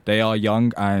like they are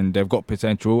young and they've got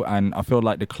potential, and I feel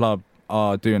like the club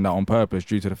are doing that on purpose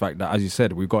due to the fact that, as you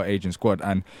said, we've got aging squad.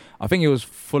 And I think it was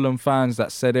Fulham fans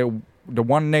that said it. The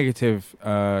one negative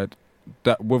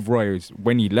that with Roy,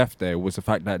 when he left there, was the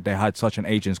fact that they had such an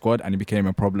aging squad and it became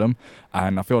a problem.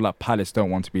 And I feel like Palace don't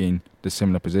want to be in the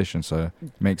similar position, so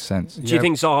it makes sense. Do you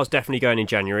think Zaha's definitely going in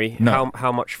January? No.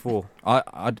 How much for?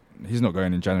 He's not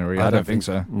going in January. I don't think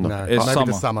so. No, it's maybe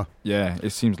the summer. Yeah,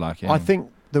 it seems like. Yeah. I think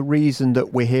the reason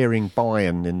that we're hearing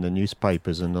Bayern in the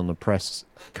newspapers and on the press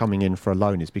coming in for a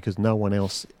loan is because no one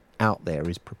else out there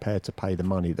is prepared to pay the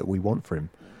money that we want for him.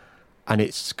 And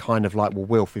it's kind of like, well,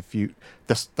 Wilf, if you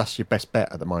that's your best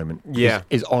bet at the moment. Yeah,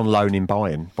 is on loan in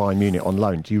Bayern Munich on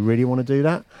loan. Do you really want to do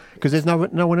that? Because there's no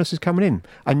one else is coming in,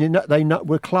 and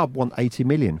we're club want 80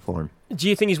 million for him. Do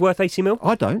you think he's worth 80 mil?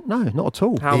 I don't. No, not at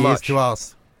all. How much? Is to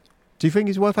us. Do you think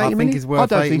he's worth 80 million? I think he's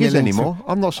worth 80 I don't think he is million anymore.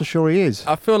 I'm not so sure he is.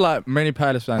 I feel like many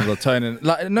Palace fans are turning.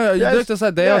 Yes. Just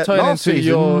said they are turning last into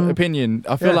season, your opinion.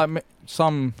 I feel like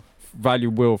some value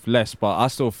Wilf less, but I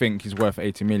still think he's worth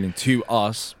 80 million to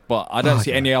us. But I don't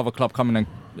see any other club coming and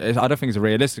I don't think it's a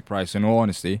realistic price, in all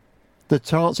honesty. The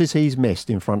chances he's missed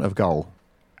in front of goal,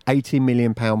 £80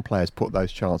 million players put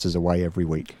those chances away every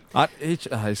week. 80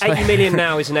 million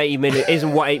now isn't 80 million.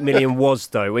 Isn't what 8 million was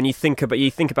though. When you think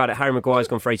about it, Harry Maguire's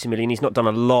gone for 80 million. He's not done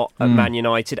a lot at Man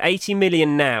United. 80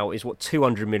 million now is what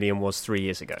 200 million was 3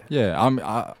 years ago.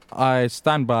 Yeah, I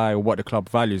stand by what the club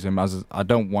values him as. I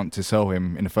don't want to sell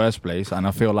him in the first place, and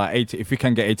I feel like if we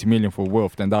can get 80 million for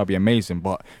Wilf, then that would be amazing.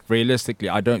 But realistically,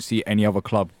 I don't see any other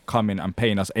club coming and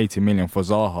paying us 80 million for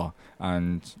Zaha.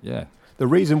 And yeah. The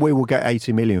reason we will get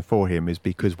 80 million for him is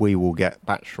because we will get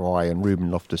Batshuayi and Ruben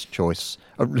Loftus-Choice.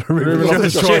 Ruben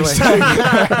Loftus-Cheek's.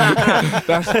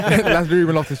 That's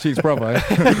Ruben Loftus-Cheek's brother.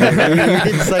 You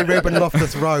didn't say Ruben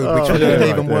Loftus-Road, which would have been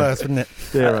even worse, wouldn't it?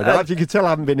 Yeah, you can tell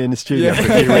I haven't been in the studio for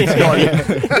a few weeks.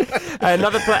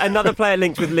 Another player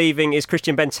linked with leaving is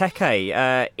Christian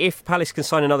Benteke. If Palace can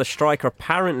sign another striker,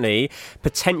 apparently,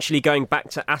 potentially going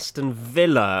back to Aston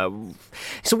Villa.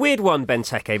 It's a weird one,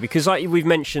 Benteke, because like we've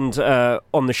mentioned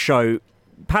on the show,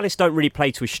 Palace don't really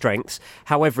play to his strengths.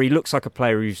 However, he looks like a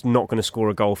player who's not going to score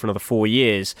a goal for another 4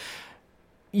 years.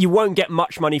 You won't get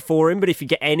much money for him, but if you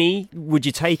get any, would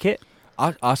you take it?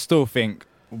 I still think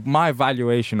my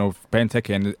valuation of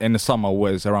Benteke in the summer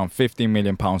was around £15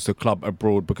 million to club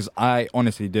abroad, because I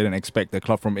honestly didn't expect a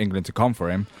club from England to come for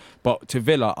him. But to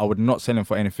Villa, I would not sell him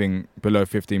for anything below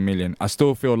 15 million. I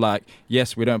still feel like,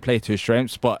 yes, we don't play to his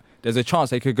strengths, but there's a chance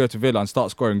they could go to Villa and start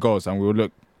scoring goals and we will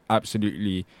look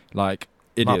absolutely like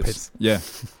idiots. Muppets. Yeah.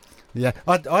 Yeah,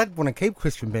 I'd want to keep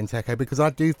Christian Benteke because I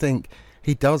do think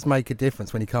he does make a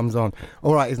difference when he comes on.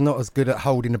 All right, he's not as good at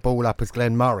holding the ball up as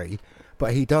Glenn Murray,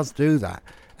 but he does do that.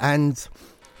 And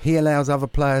he allows other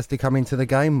players to come into the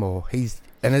game more.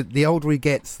 And the older he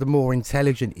gets, the more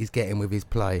intelligent he's getting with his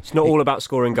play. It's not all about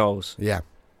scoring goals. Yeah.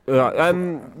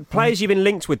 Players you've been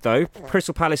linked with, though.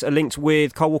 Crystal Palace are linked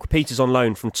with Kyle Walker-Peters on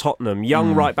loan from Tottenham.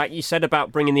 Young right back. You said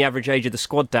about bringing the average age of the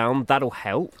squad down. That'll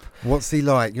help. What's he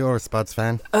like? You're a Spuds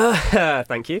fan.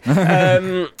 Thank you.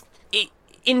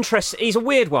 He's a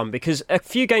weird one because a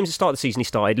few games at the start of the season he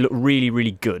started looked really,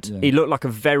 really good. Yeah. He looked like a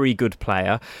very good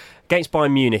player. Against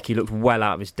Bayern Munich, he looked well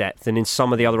out of his depth, and in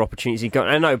some of the other opportunities he got.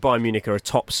 I know Bayern Munich are a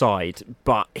top side,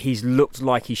 but he's looked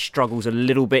like he struggles a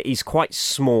little bit. He's quite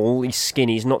small, he's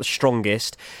skinny, he's not the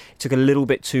strongest. He took a little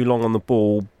bit too long on the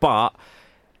ball, but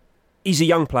he's a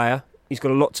young player. He's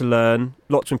got a lot to learn,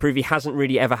 a lot to improve. He hasn't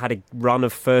really ever had a run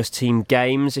of first-team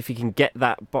games. If he can get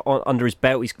that under his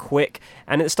belt, he's quick.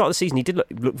 And at the start of the season, he did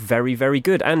look very, very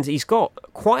good. And he's got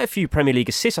quite a few Premier League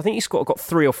assists. I think he's got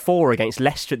 3 or 4 against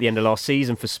Leicester at the end of last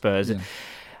season for Spurs. Yeah.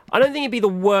 I don't think it'd be the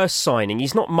worst signing.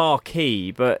 He's not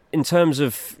marquee, but in terms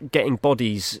of getting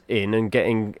bodies in and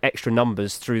getting extra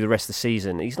numbers through the rest of the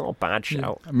season, he's not a bad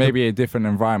shout. Maybe a different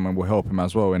environment will help him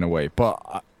as well in a way.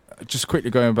 But just quickly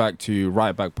going back to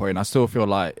right back point, I still feel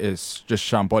like it's just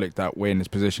shambolic that we're in this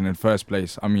position in the first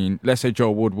place. I mean, let's say Joe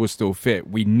Wood was still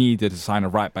fit. We needed to sign a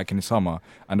right back in the summer.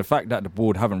 And the fact that the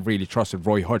board haven't really trusted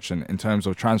Roy Hodgson in terms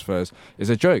of transfers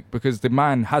is a joke, because the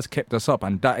man has kept us up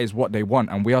and that is what they want.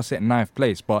 And we are sitting 9th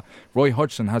place. But Roy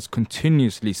Hodgson has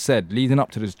continuously said, leading up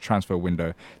to this transfer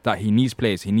window, that he needs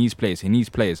players, he needs players, he needs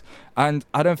players. And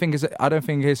I don't think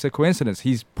it's a coincidence.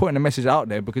 He's putting a message out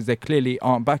there because they clearly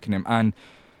aren't backing him. And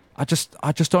I just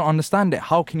don't understand it.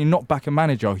 How can you not back a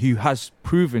manager who has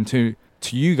proven to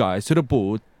you guys, to the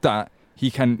board, that he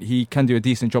can do a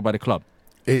decent job at the club?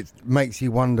 It makes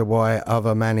you wonder why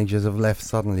other managers have left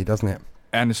suddenly, doesn't it?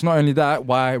 And it's not only that,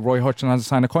 why Roy Hodgson has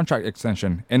signed a contract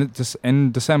extension. In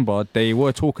December, they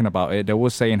were talking about it. They were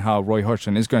saying how Roy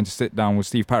Hodgson is going to sit down with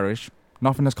Steve Parish.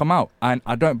 Nothing has come out. And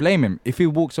I don't blame him. If he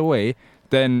walks away,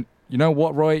 then you know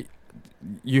what, Roy?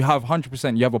 you have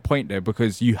 100%. You have a point there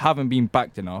because you haven't been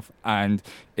backed enough, and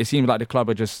it seems like the club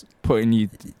are just putting you.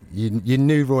 You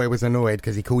knew Roy was annoyed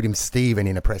because he called him Stephen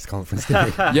in a press conference,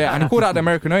 didn't he? Yeah, and he called out the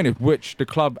American owner, which the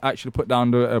club actually put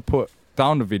down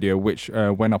the video, which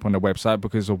went up on the website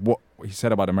because of what he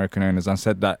said about American owners, and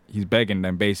said that he's begging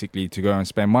them basically to go and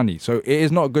spend money. So it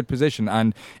is not a good position,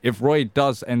 and if Roy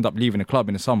does end up leaving the club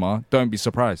in the summer, don't be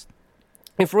surprised.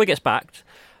 If Roy gets backed,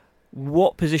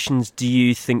 what positions do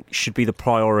you think should be the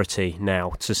priority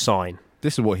now to sign?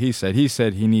 This is what he said. He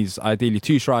said he needs ideally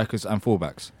 2 strikers and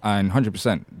fullbacks, and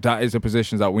 100%. That is the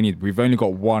positions that we need. We've only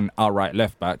got one outright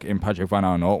left back in Patrick Van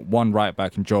Aanholt, one right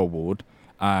back in Joel Ward,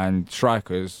 and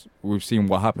strikers, we've seen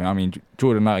what happened. I mean,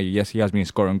 Jordan Knighty, yes, he has been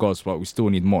scoring goals, but we still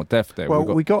need more depth there. Well,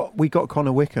 we got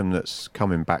Connor Wickham that's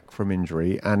coming back from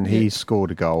injury, and he's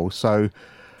scored a goal. So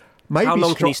maybe how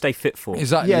long can he stay fit for?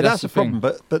 Exactly. Yeah, that's the problem.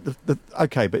 But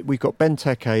but we've got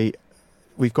Benteke.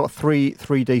 We've got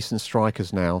three decent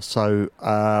strikers now. So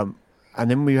and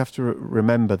then we have to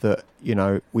remember that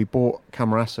we bought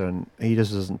Camarasa and he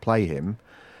just doesn't play him.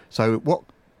 So what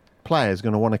player's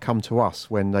going to want to come to us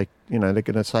when they're going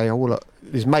to say, oh, well, look,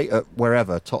 his mate at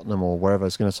wherever, Tottenham or wherever,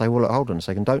 is going to say, well, look, hold on a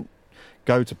second, don't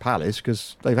go to Palace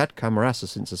because they've had Camarasa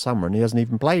since the summer and he hasn't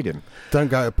even played him. Don't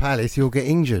go to Palace, you'll get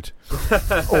injured.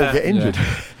 Or get injured.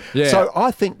 Yeah. So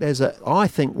I think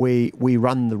we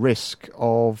run the risk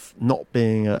of not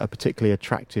being a particularly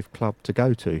attractive club to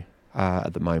go to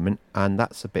at the moment, and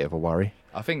that's a bit of a worry.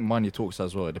 I think money talks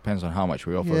as well. It depends on how much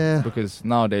we offer. Yeah. Because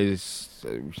nowadays,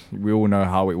 we all know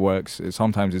how it works.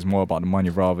 Sometimes it's more about the money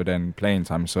rather than playing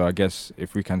time. So I guess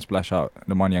if we can splash out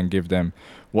the money and give them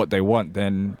what they want,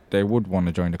 then they would want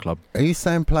to join the club. Are you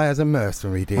saying players are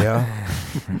mercenary, dear?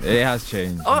 It has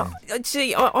changed.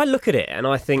 I look at it and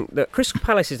I think that Crystal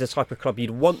Palace is the type of club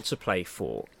you'd want to play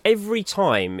for. Every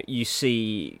time you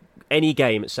see any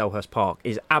game at Selhurst Park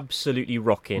is absolutely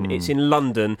rocking. It's in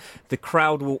London. The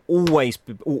crowd will always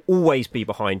be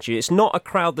behind you. It's not a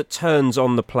crowd that turns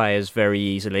on the players very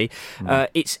easily.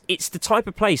 It's the type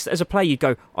of place that as a player you'd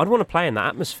go, I'd want to play in that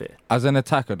atmosphere. As an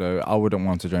attacker, though, I wouldn't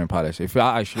want to join Palace. If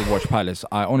I actually watch Palace,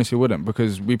 I honestly wouldn't,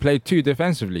 because we play too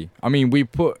defensively. I mean, we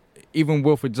put even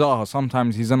Wilfried Zaha,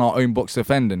 sometimes he's in our own box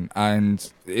defending, and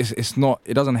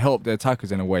it doesn't help the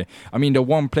attackers in a way. I mean, the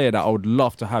one player that I would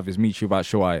love to have is Michy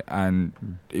Batshuayi, and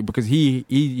because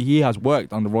he has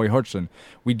worked under Roy Hodgson.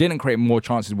 We didn't create more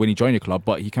chances when he joined the club,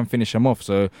 but he can finish them off.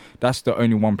 So that's the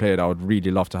only one player that I would really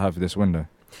love to have this window.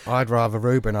 I'd rather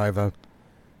Ruben over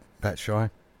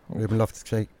Batshuayi. Ruben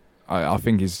Loftus-Cheek. I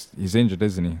think he's injured,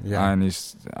 isn't he? Yeah. And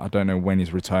I don't know when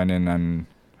he's returning and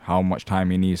how much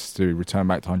time he needs to return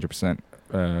back to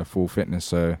 100% full fitness,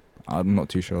 so I'm not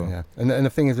too sure. Yeah, and the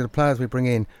thing is, with the players we bring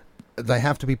in, they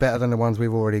have to be better than the ones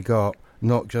we've already got,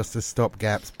 not just as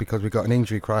stopgaps because we've got an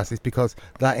injury crisis, because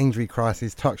that injury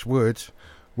crisis, touch wood,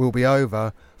 will be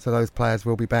over, so those players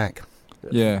will be back.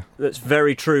 Yeah, that's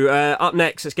very true. Up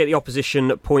next, let's get the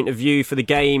opposition point of view for the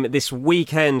game this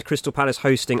weekend. Crystal Palace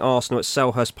hosting Arsenal at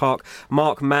Selhurst Park.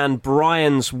 Mark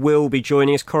Mann-Bryans will be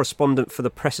joining us, correspondent for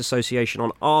the Press Association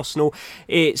on Arsenal.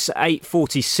 It's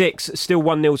 8:46, still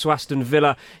 1-0 to Aston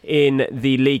Villa in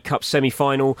the League Cup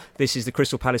semi-final. This is the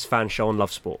Crystal Palace Fan Show on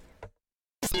Love Sport.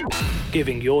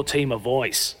 Giving your team a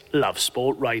voice. Love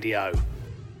Sport Radio.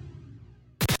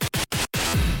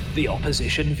 The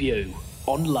opposition view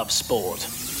on Love Sport.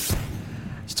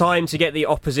 It's time to get the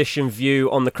opposition view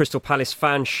on the Crystal Palace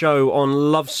Fan Show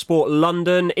on Love Sport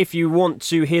London. If you want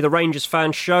to hear the Rangers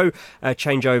Fan Show,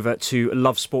 change over to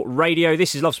Love Sport Radio.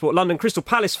 This is Love Sport London, Crystal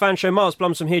Palace Fan Show. Miles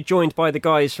Blumsom here, joined by the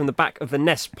guys from the Back of the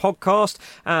Nest podcast.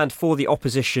 And for the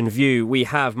opposition view, we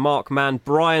have Mark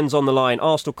Mann-Bryans on the line,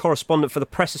 Arsenal correspondent for the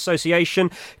Press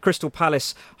Association. Crystal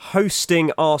Palace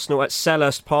hosting Arsenal at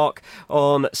Selhurst Park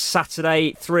on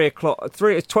Saturday,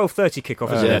 12:30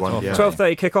 kickoff, is it?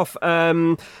 12:30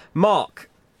 kickoff. Mark,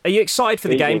 are you excited for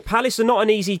the game? Palace are not an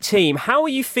easy team. How are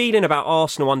you feeling about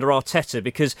Arsenal under Arteta?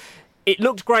 Because it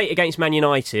looked great against Man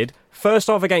United. First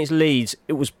half against Leeds,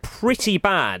 it was pretty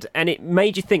bad, and it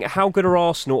made you think, how good are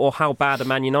Arsenal or how bad are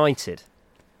Man United?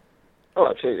 Oh,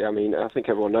 absolutely. I mean, I think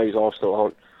everyone knows Arsenal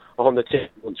aren't on the team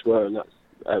once were, and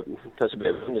that's a bit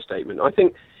of an understatement. I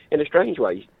think, in a strange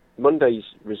way, Monday's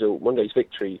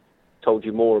victory told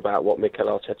you more about what Mikel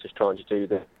Arteta's trying to do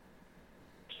than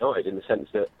in the sense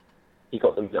that he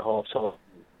got them at half time.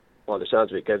 By the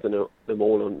sounds of it, gave them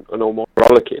all an almost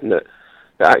rollicking that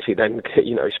actually then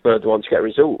spurred them on to get a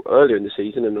result. Earlier in the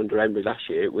season and under Emery last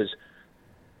year, it was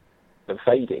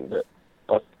fading, but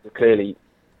Arteta clearly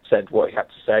said what he had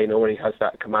to say and already has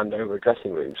that command over a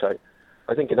dressing room. So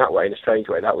I think in that way, in a strange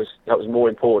way, that was more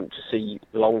important to see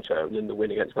long term than the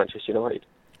win against Manchester United.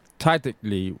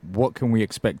 tactically, what can we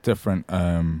expect different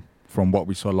from what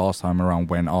we saw last time around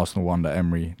when Arsenal won under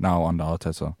Emery, now under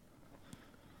Arteta?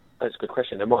 That's a good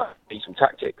question. There might be some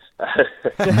tactics. I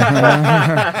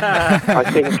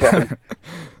think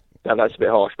that's a bit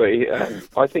harsh, but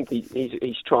I think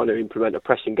he's trying to implement a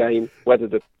pressing game. Whether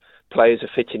the players are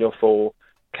fit enough or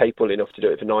capable enough to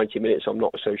do it for 90 minutes, I'm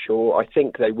not so sure. I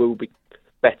think they will be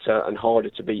better and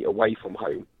harder to beat away from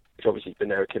home, which obviously has been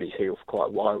their Achilles heel for quite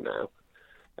a while now.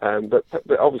 But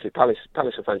obviously Palace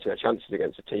are fancying their chances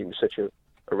against a team with such a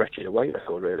wretched away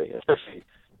record, really. Especially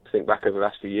think back over the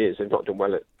last few years, they've not done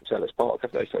well at Selhurst Park,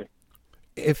 have they? So,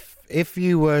 if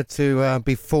you were to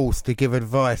be forced to give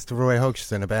advice to Roy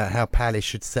Hodgson about how Palace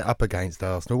should set up against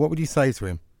Arsenal, what would you say to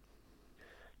him?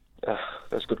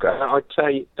 That's a good question. I'd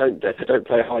say don't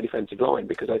play a high defensive line,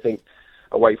 because I think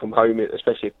away from home,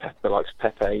 especially if Pepe likes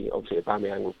Pepe, obviously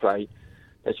Aubameyang will play.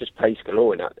 There's just pace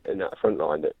galore in that front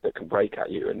line that can break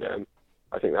at you, and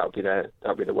I think that'll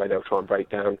be the way they'll try and break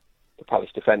down the Palace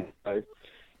defence. So,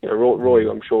 Roy,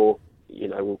 I'm sure,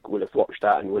 will have watched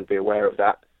that and will be aware of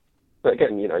that. But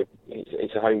again,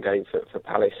 it's a home game for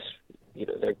Palace.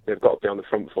 They've got to be on the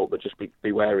front foot, but just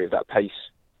be wary of that pace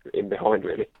in behind,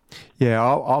 really. Yeah,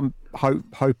 I'm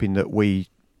hoping that we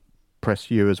press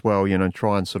you as well, and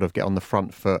try and sort of get on the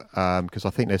front foot, because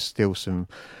I think there's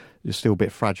still a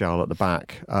bit fragile at the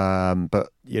back. But,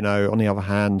 on the other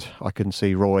hand, I can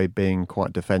see Roy being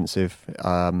quite defensive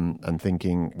and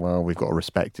thinking, well, we've got to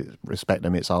respect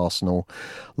them. It's Arsenal,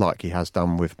 like he has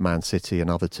done with Man City and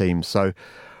other teams. So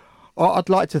I'd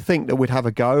like to think that we'd have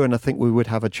a go, and I think we would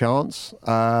have a chance.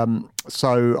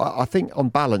 So I think on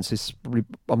balance,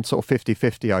 I'm sort of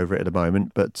 50-50 over it at the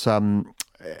moment. But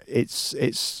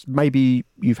it's maybe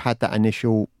you've had that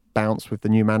initial bounce with the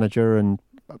new manager, and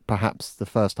perhaps the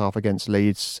first half against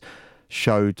Leeds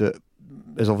showed that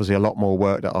there's obviously a lot more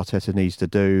work that Arteta needs to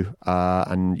do.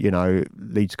 And,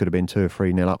 Leeds could have been 2 or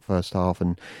 3-0 up first half.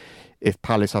 And if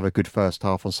Palace have a good first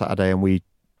half on Saturday and we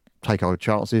take our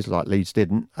chances like Leeds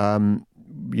didn't,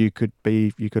 you could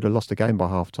have lost the game by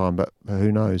half time, but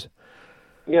who knows?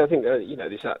 Yeah, I think,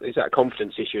 there's that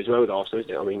confidence issue as well with Arsenal,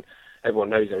 isn't it? I mean, everyone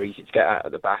knows they're easy to get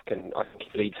at the back, and I think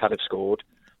if Leeds had scored,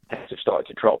 heads have started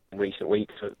to drop in recent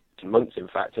weeks, for months in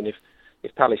fact, and if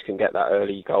Palace can get that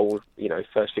early goal,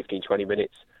 first 15-20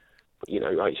 minutes,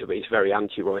 it's very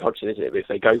anti-Roy Hodgson, isn't it? But if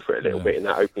they go for it a little bit in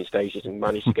that opening stages and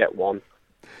manage to get one,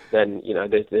 then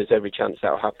there's every chance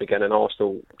that'll happen again. And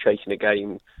Arsenal chasing a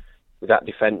game with that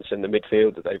defence and the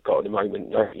midfield that they've got at the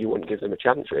moment, you wouldn't give them a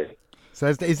chance, really. So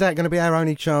is that going to be our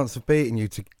only chance of beating you,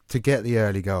 to get the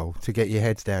early goal, to get your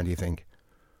heads down, do you think?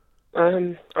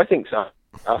 I think so.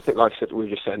 I think, like I said, we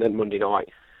were just saying, then Monday night,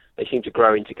 they seem to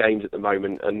grow into games at the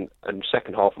moment, and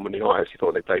second half of Monday night, I actually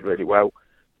thought they played really well.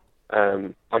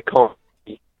 I can't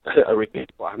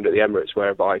repeat what happened at the Emirates,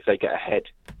 whereby if they get ahead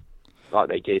like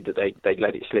they did, that they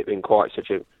let it slip in quite such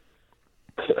a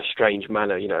strange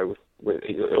manner. With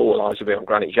all eyes will be on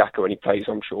Granit Xhaka when he plays,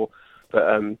 I'm sure.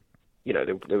 But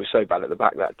they were so bad at the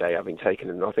back that day, having taken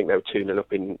them. I think they were 2-0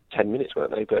 up in 10 minutes,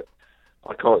 weren't they? But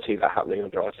I can't see that happening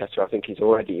under Arteta. I think he's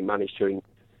already managed to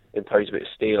impose a bit of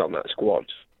steel on that squad.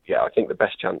 Yeah, I think the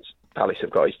best chance Palace have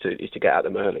got is to get at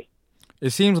them early. It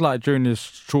seems like during this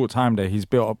short time there, he's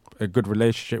built up a good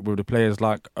relationship with the players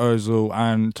like Ozil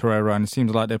and Torreira, and it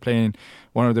seems like they're playing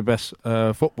one of the best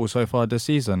football so far this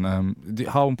season.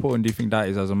 How important do you think that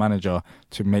is as a manager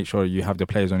to make sure you have the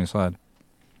players on your side?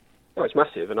 Oh, it's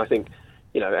massive, and I think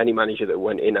any manager that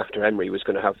went in after Emery was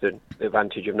going to have the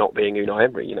advantage of not being Unai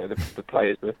Emery. The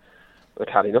players had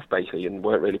had enough basically and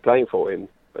weren't really playing for him.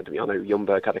 But I know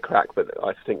Ljungberg had a crack, but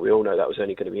I think we all know that was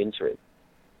only going to be interim.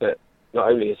 But not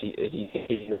only is he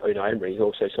Unai Emery, he's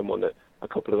also someone that a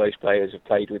couple of those players have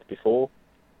played with before.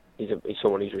 He's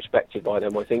someone who's respected by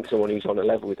them. I think someone who's on a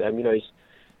level with them.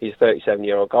 He's a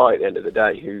 37-year-old guy at the end of the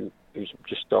day who's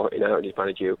just starting out in his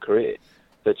managerial career.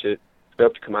 So to be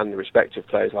able to command the respect of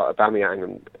players like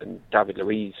Aubameyang and David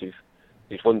Luiz,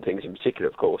 who's won things in particular,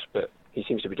 of course, but he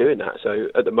seems to be doing that. So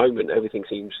at the moment, everything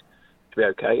seems to be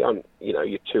okay.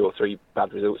 You're 2 or 3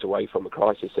 bad results away from a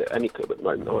crisis at any club at the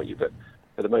moment, aren't you? But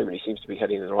at the moment, he seems to be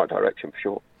heading in the right direction for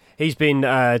sure. He's been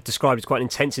described as quite an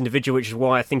intense individual, which is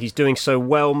why I think he's doing so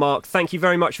well. Mark, thank you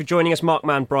very much for joining us. Mark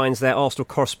Mann-Bryan's there, Arsenal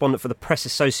correspondent for the Press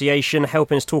Association,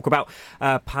 helping us talk about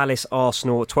Palace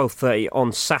Arsenal at 12:30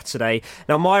 on Saturday.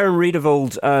 Now, Meyer and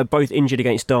Riedewald both injured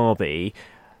against Derby.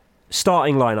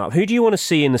 starting lineup. Who do you want to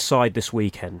see in the side this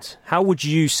weekend? How would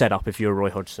you set up if you were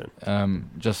Roy Hodgson?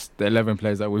 Just the 11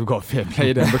 players that we've got fit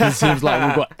played in, because it seems like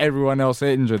we've got everyone else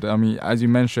injured. I mean, as you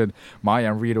mentioned,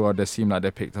 Maya and Riedel, they seem like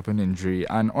they picked up an injury,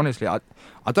 and honestly, I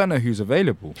don't know who's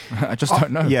available. I just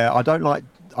don't know. Yeah, I don't like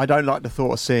the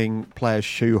thought of seeing players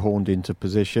shoehorned into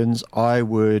positions. I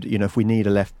would, if we need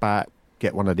a left back,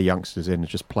 get one of the youngsters in and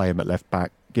just play him at left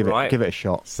back. Give it a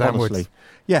shot. Sam honestly, Woods.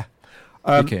 Yeah.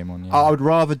 He came on. Yeah. I would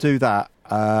rather do that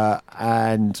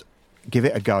and give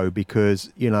it a go,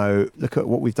 because look at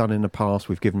what we've done in the past.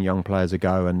 We've given young players a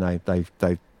go, and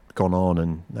they've gone on,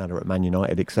 and now they're at Man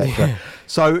United, etc.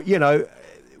 So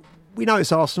we know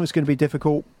it's Arsenal. It's going to be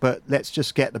difficult, but let's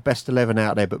just get the best 11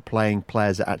 out there, but playing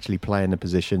players that actually play in the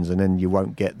positions, and then you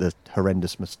won't get the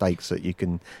horrendous mistakes that you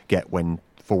can get when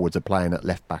forwards are playing at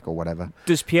left back or whatever.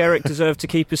 Does Pierre-Emerick deserve to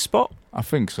keep his spot? I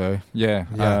think so, yeah.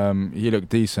 He looked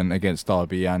decent against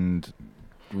Derby, and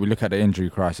we look at the injury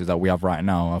crisis that we have right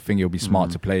now. I think it'll be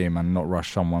smart to play him and not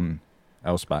rush someone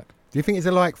else back. Do you think it's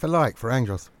a like for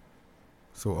Andros?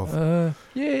 Sort of.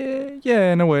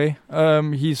 Yeah, in a way.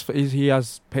 He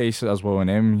has pace as well in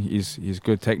him. He's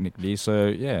good technically, so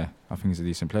yeah, I think he's a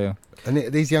decent player.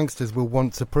 And these youngsters will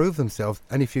want to prove themselves,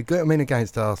 and if you get them in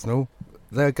against Arsenal,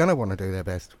 they're going to want to do their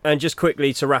best. And just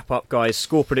quickly to wrap up, guys,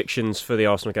 score predictions for the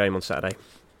Arsenal game on Saturday.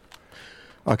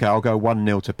 Okay, I'll go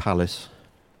 1-0 to Palace.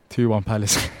 2-1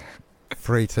 Palace.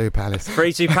 3-2 Palace.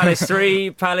 3-2 Palace. 3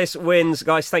 Palace wins.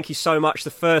 Guys, thank you so much.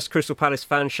 The first Crystal Palace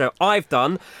fan show I've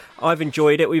done. I've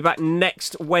enjoyed it. We'll be back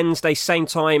next Wednesday, same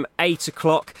time, 8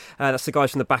 o'clock. That's the guys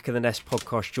from the Back of the Nest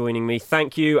podcast joining me.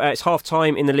 Thank you. It's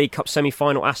half-time in the League Cup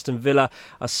semi-final. Aston Villa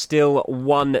are still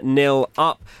 1-0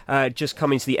 up. Just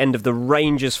coming to the end of the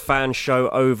Rangers fan show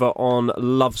over on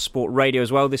Love Sport Radio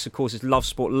as well. This, of course, is Love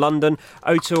Sport London.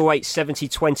 0208 70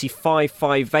 20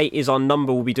 558 is our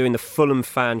number. We'll be doing the Fulham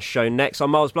fan show next.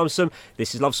 I'm Miles Blumsom.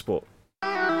 This is Love Sport.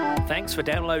 Thanks for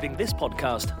downloading this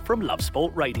podcast from Love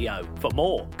Sport Radio. For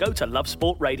more, go to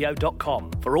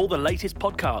lovesportradio.com for all the latest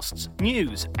podcasts,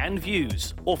 news and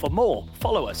views. Or for more,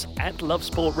 follow us at Love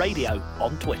Sport Radio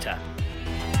on Twitter.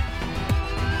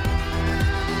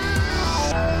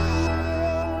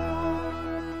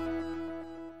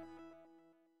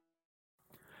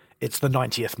 It's the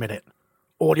 90th minute.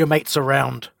 All your mates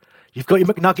around. You've got your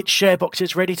McNugget share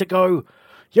boxes ready to go.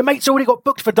 Your mate's already got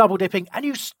booked for double dipping, and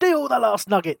you steal the last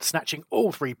nugget, snatching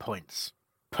all 3 points.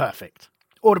 Perfect.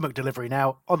 Order McDelivery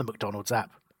now on the McDonald's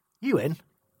app. You in?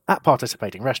 At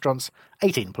participating restaurants,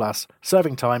 18 plus,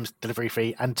 serving times, delivery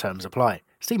fee and terms apply.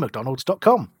 See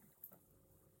mcdonalds.com.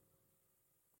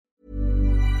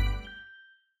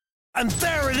 And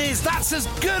there it is, that's as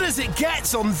good as it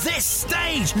gets on this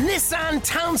stage. Nissan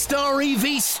Townstar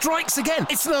EV strikes again.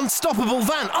 It's an unstoppable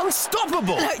van,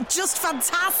 unstoppable. Just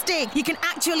fantastic. You can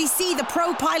actually see the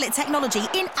ProPilot technology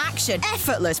in action.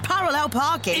 Effortless parallel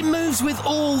parking. It moves with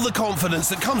all the confidence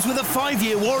that comes with a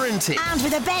 5-year warranty. And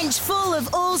with a bench full of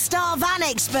all-star van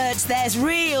experts, there's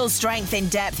real strength in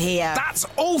depth here. That's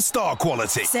all-star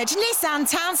quality. Search Nissan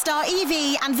Townstar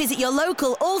EV and visit your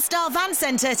local all-star van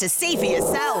centre to see for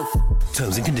yourself.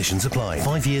 Terms and conditions apply.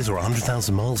 5 years or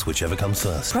 100,000 miles, whichever comes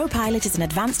first. ProPilot is an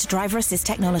advanced driver assist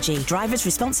technology. Driver's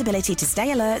responsibility to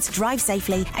stay alert, drive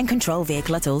safely and control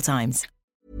vehicle at all times.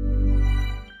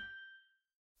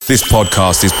 This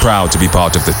podcast is proud to be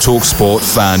part of the TalkSport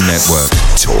Fan Network.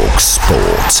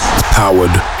 TalkSport.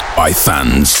 Powered by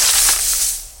fans.